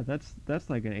 Oh, yeah, that's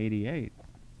like an 88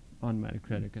 on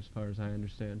Metacritic, as far as I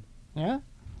understand. Yeah.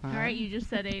 All right, you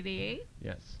just said 88.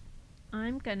 Yes.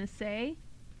 I'm gonna say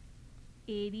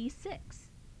 86.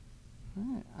 All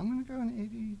right, I'm gonna go in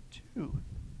 '82.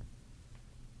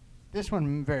 This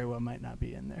one very well might not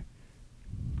be in there,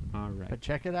 All right. but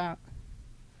check it out.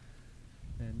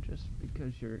 And just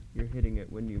because you're hitting it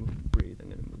when you breathe, I'm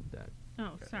gonna move that.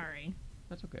 Oh, Okay. sorry.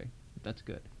 That's okay. That's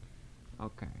good.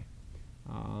 Okay.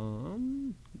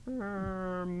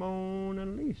 Mona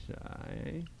Lisa,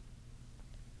 eh?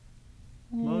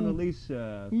 Mona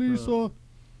Lisa. Lisa,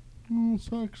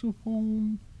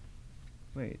 saxophone.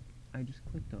 Wait, I just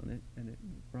clicked on it and it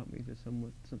brought me to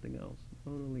something else.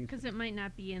 Mona Lisa. Because it might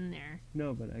not be in there.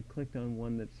 No, but I clicked on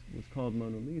one that was called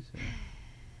Mona Lisa.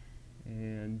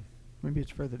 And Maybe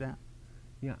it's further down.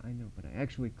 yeah, I know, but I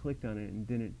actually clicked on it and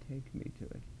didn't take me to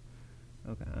it.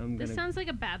 Okay, I'm This gonna. sounds like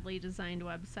a badly designed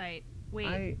website.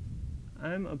 Wait.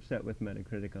 I'm upset with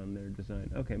Metacritic on their design.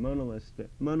 Okay, Mona Lisa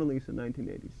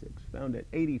 1986, found at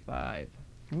 85.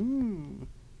 Ooh,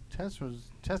 Tess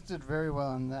did very well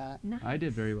on that. Nice. I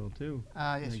did very well too. Yes,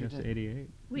 I you guess did. 88.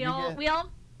 We You all get- we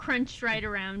all crunched right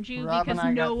around you Rob and because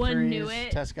I no got one threes. knew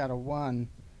it. Tess got a 1.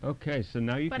 Okay, so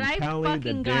now you But can I tally the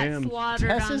fucking got damn.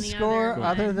 slaughtered on Tess's the score, other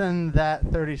other one. than that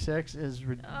 36, is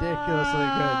ridiculously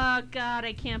Oh God,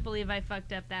 I can't believe I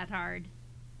fucked up that hard.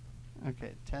 good.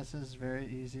 Okay, Tess is very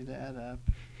easy to add up.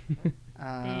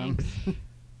 Thanks.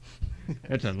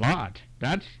 It's a lot.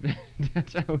 That's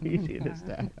how easy it is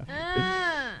to have.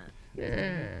 Ah,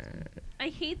 Yeah. I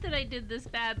hate that I did this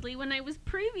badly when I was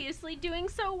previously doing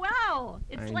so well.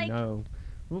 It's I like know.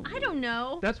 Well, I don't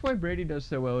know. That's why Brady does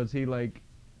so well. Is he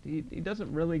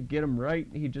doesn't really get them right.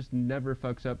 He just never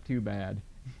fucks up too bad.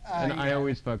 And I yeah.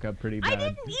 always fuck up pretty I bad.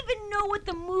 didn't even know what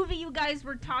the movie you guys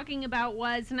were talking about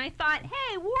was, and I thought,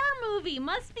 hey, war movie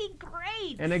must be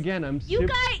great. And again, I'm You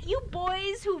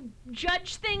boys who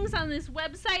judge things on this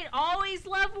website always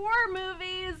love war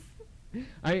movies.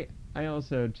 I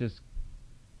also just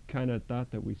kind of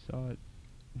thought that we saw it.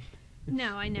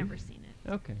 No, I never seen it.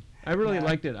 Okay. I really Yeah.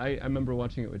 liked it. I remember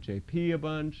watching it with JP a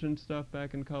bunch and stuff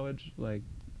back in college. Like,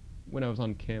 when I was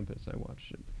on campus, I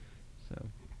watched it. So,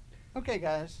 Okay,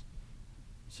 guys.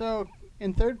 So,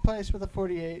 in third place with a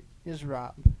 48 is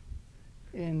Rob.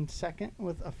 In second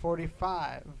with a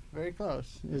 45, very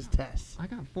close, is Tess. I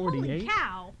got Holy 48.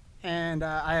 cow. And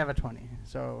I have a 20,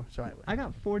 so I win. I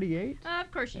got 48?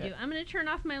 Of course you Yeah. do. I'm going to turn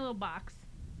off my little box.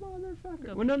 Motherfucker.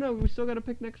 Go Well, no, we still got to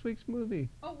pick next week's movie.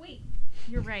 Oh, wait.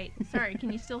 You're right. Sorry,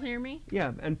 can you still hear me?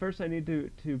 Yeah, and first I need to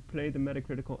play the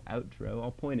Metacritical outro.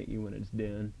 I'll point at you when it's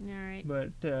done. All right.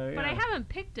 But, But I yeah. haven't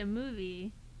picked a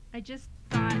movie. I just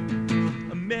thought.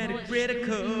 A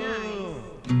Metacritical.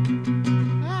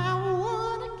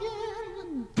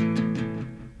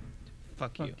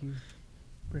 Fuck you. Fuck you.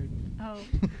 Brady. Oh,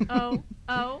 I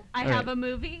All have right. a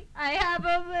movie. I have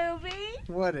a movie.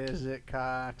 What is it,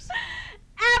 Cox?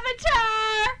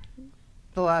 Avatar!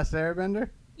 The Last Airbender?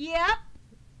 Yep.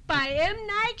 By M.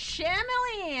 Night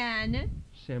Shyamalan.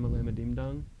 Shamalama Ding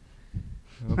Dong.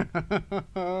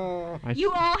 Oh, I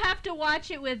You s- all have to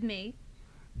watch it with me.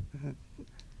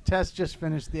 Tess just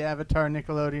finished the Avatar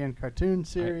Nickelodeon cartoon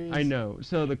series. I know.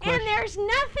 So the And question. there's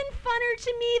nothing funner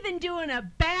to me than doing a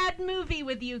bad movie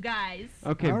with you guys.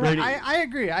 Okay, All right, Brady. I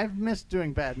agree. I've missed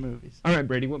doing bad movies. All right,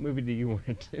 Brady. What movie do you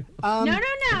want to do?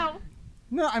 No.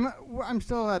 No, I'm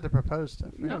still allowed to propose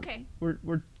stuff. No. Okay.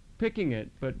 We're picking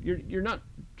it, but you're not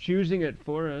choosing it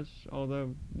for us.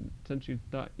 Although, since you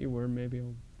thought you were, maybe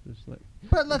I'll just let.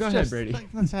 But let's Go ahead, just Brady.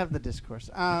 let's have the discourse.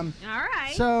 All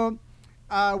right. So,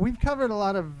 we've covered a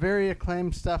lot of very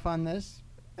acclaimed stuff on this,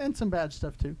 and some bad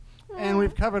stuff too. And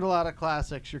we've covered a lot of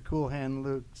classics, your Cool Hand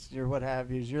Lukes, your what have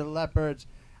yous, your Leopards.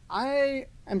 I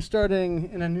am starting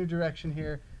in a new direction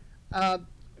here,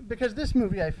 because this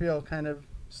movie I feel kind of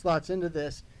slots into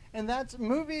this, and that's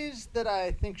movies that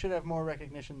I think should have more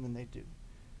recognition than they do,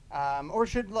 or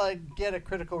should like get a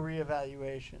critical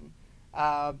reevaluation.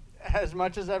 As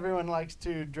much as everyone likes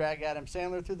to drag Adam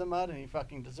Sandler through the mud, and he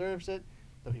fucking deserves it,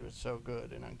 though he was so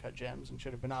good in Uncut Gems and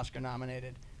should have been Oscar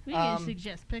nominated. We need to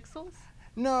suggest Pixels.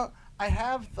 No, I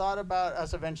have thought about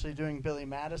us eventually doing Billy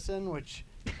Madison, which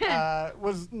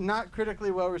was not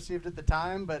critically well received at the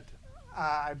time, but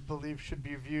I believe should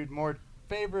be viewed more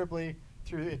favorably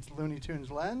through its Looney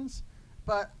Tunes lens.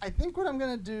 But I think what I'm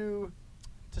going to do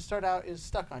to start out is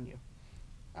Stuck on You.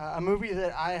 A movie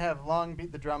that I have long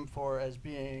beat the drum for as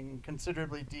being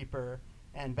considerably deeper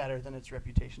and better than its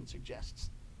reputation suggests.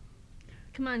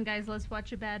 Come on, guys, let's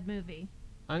watch a bad movie.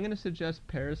 I'm gonna suggest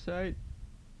Parasite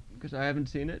because I haven't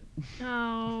seen it.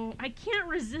 Oh, I can't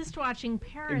resist watching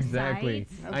Parasite. Exactly.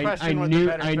 No I question what the knew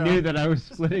better I film. knew that I was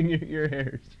splitting your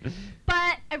hairs.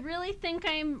 But I really think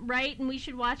I'm right, and we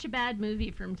should watch a bad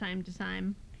movie from time to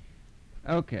time.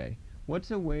 Okay.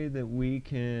 What's a way that we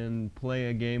can play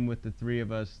a game with the three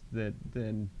of us that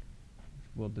then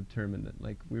will determine it?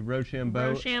 Like we Rochambeau.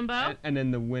 Rochambeau? And then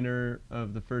the winner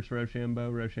of the first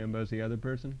Rochambeau's the other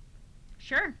person?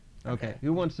 Sure. Okay.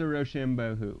 Who wants to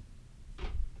Rochambeau who?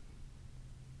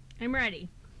 I'm ready.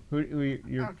 Who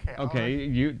you're Okay, okay,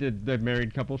 you did the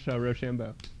married couple shall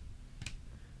Rochambeau.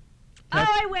 Oh,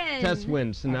 I win! Tess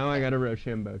wins, so now I got a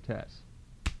Rochambeau Tess.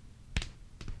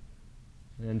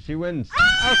 And she wins.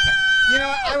 Okay. You know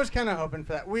what? I was kind of hoping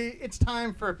for that. It's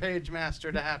time for Page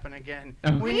Master to happen again.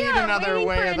 Oh. We need Yeah, another waiting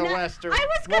Way for of the ano- West or I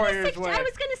was gonna Warriors Way. I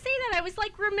was gonna say that. I was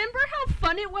like, remember how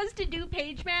fun it was to do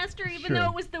Page Master, even Sure. though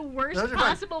it was the worst Those are fun.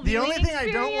 possible The viewing only thing I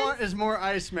don't experience? want is more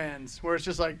Iceman's, where it's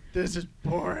just like, this is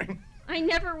boring. I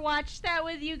never watched that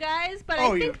with you guys, but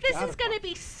Oh, I you think this gotta is going to watch.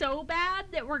 be so bad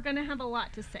that we're going to have a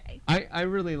lot to say. I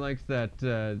really liked that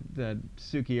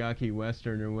Sukiyaki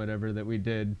Western or whatever that we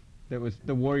did. That was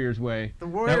the Warriors Way. The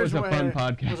Warriors That was a Way fun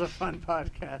podcast. was a fun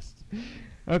podcast.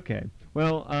 Okay.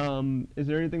 Well, is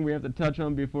there anything we have to touch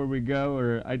on before we go?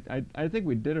 Or I think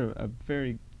we did a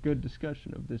very good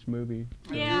discussion of this movie.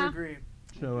 I Yeah. do agree.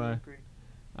 So, I do agree.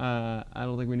 I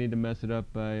don't think we need to mess it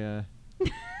up by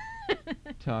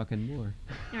talking more.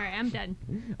 All right, I'm done.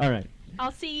 All right.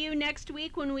 I'll see you next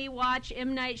week when we watch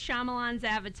M. Night Shyamalan's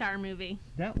Avatar movie.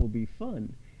 That will be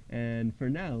fun. And for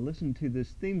now, listen to this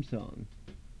theme song.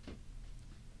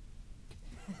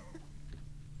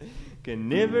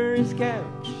 Carnivorous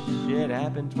couch, it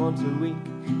happens once a week.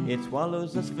 It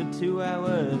swallows us for 2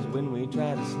 hours when we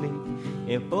try to sleep.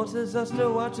 It forces us to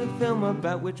watch a film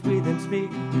about which we then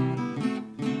speak.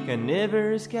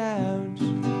 Carnivorous couch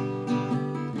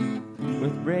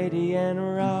with Brady and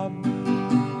Rob.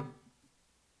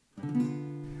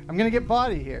 I'm going to get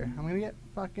body here. I'm going to get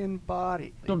fucking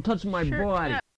body. Don't touch my Sure. body.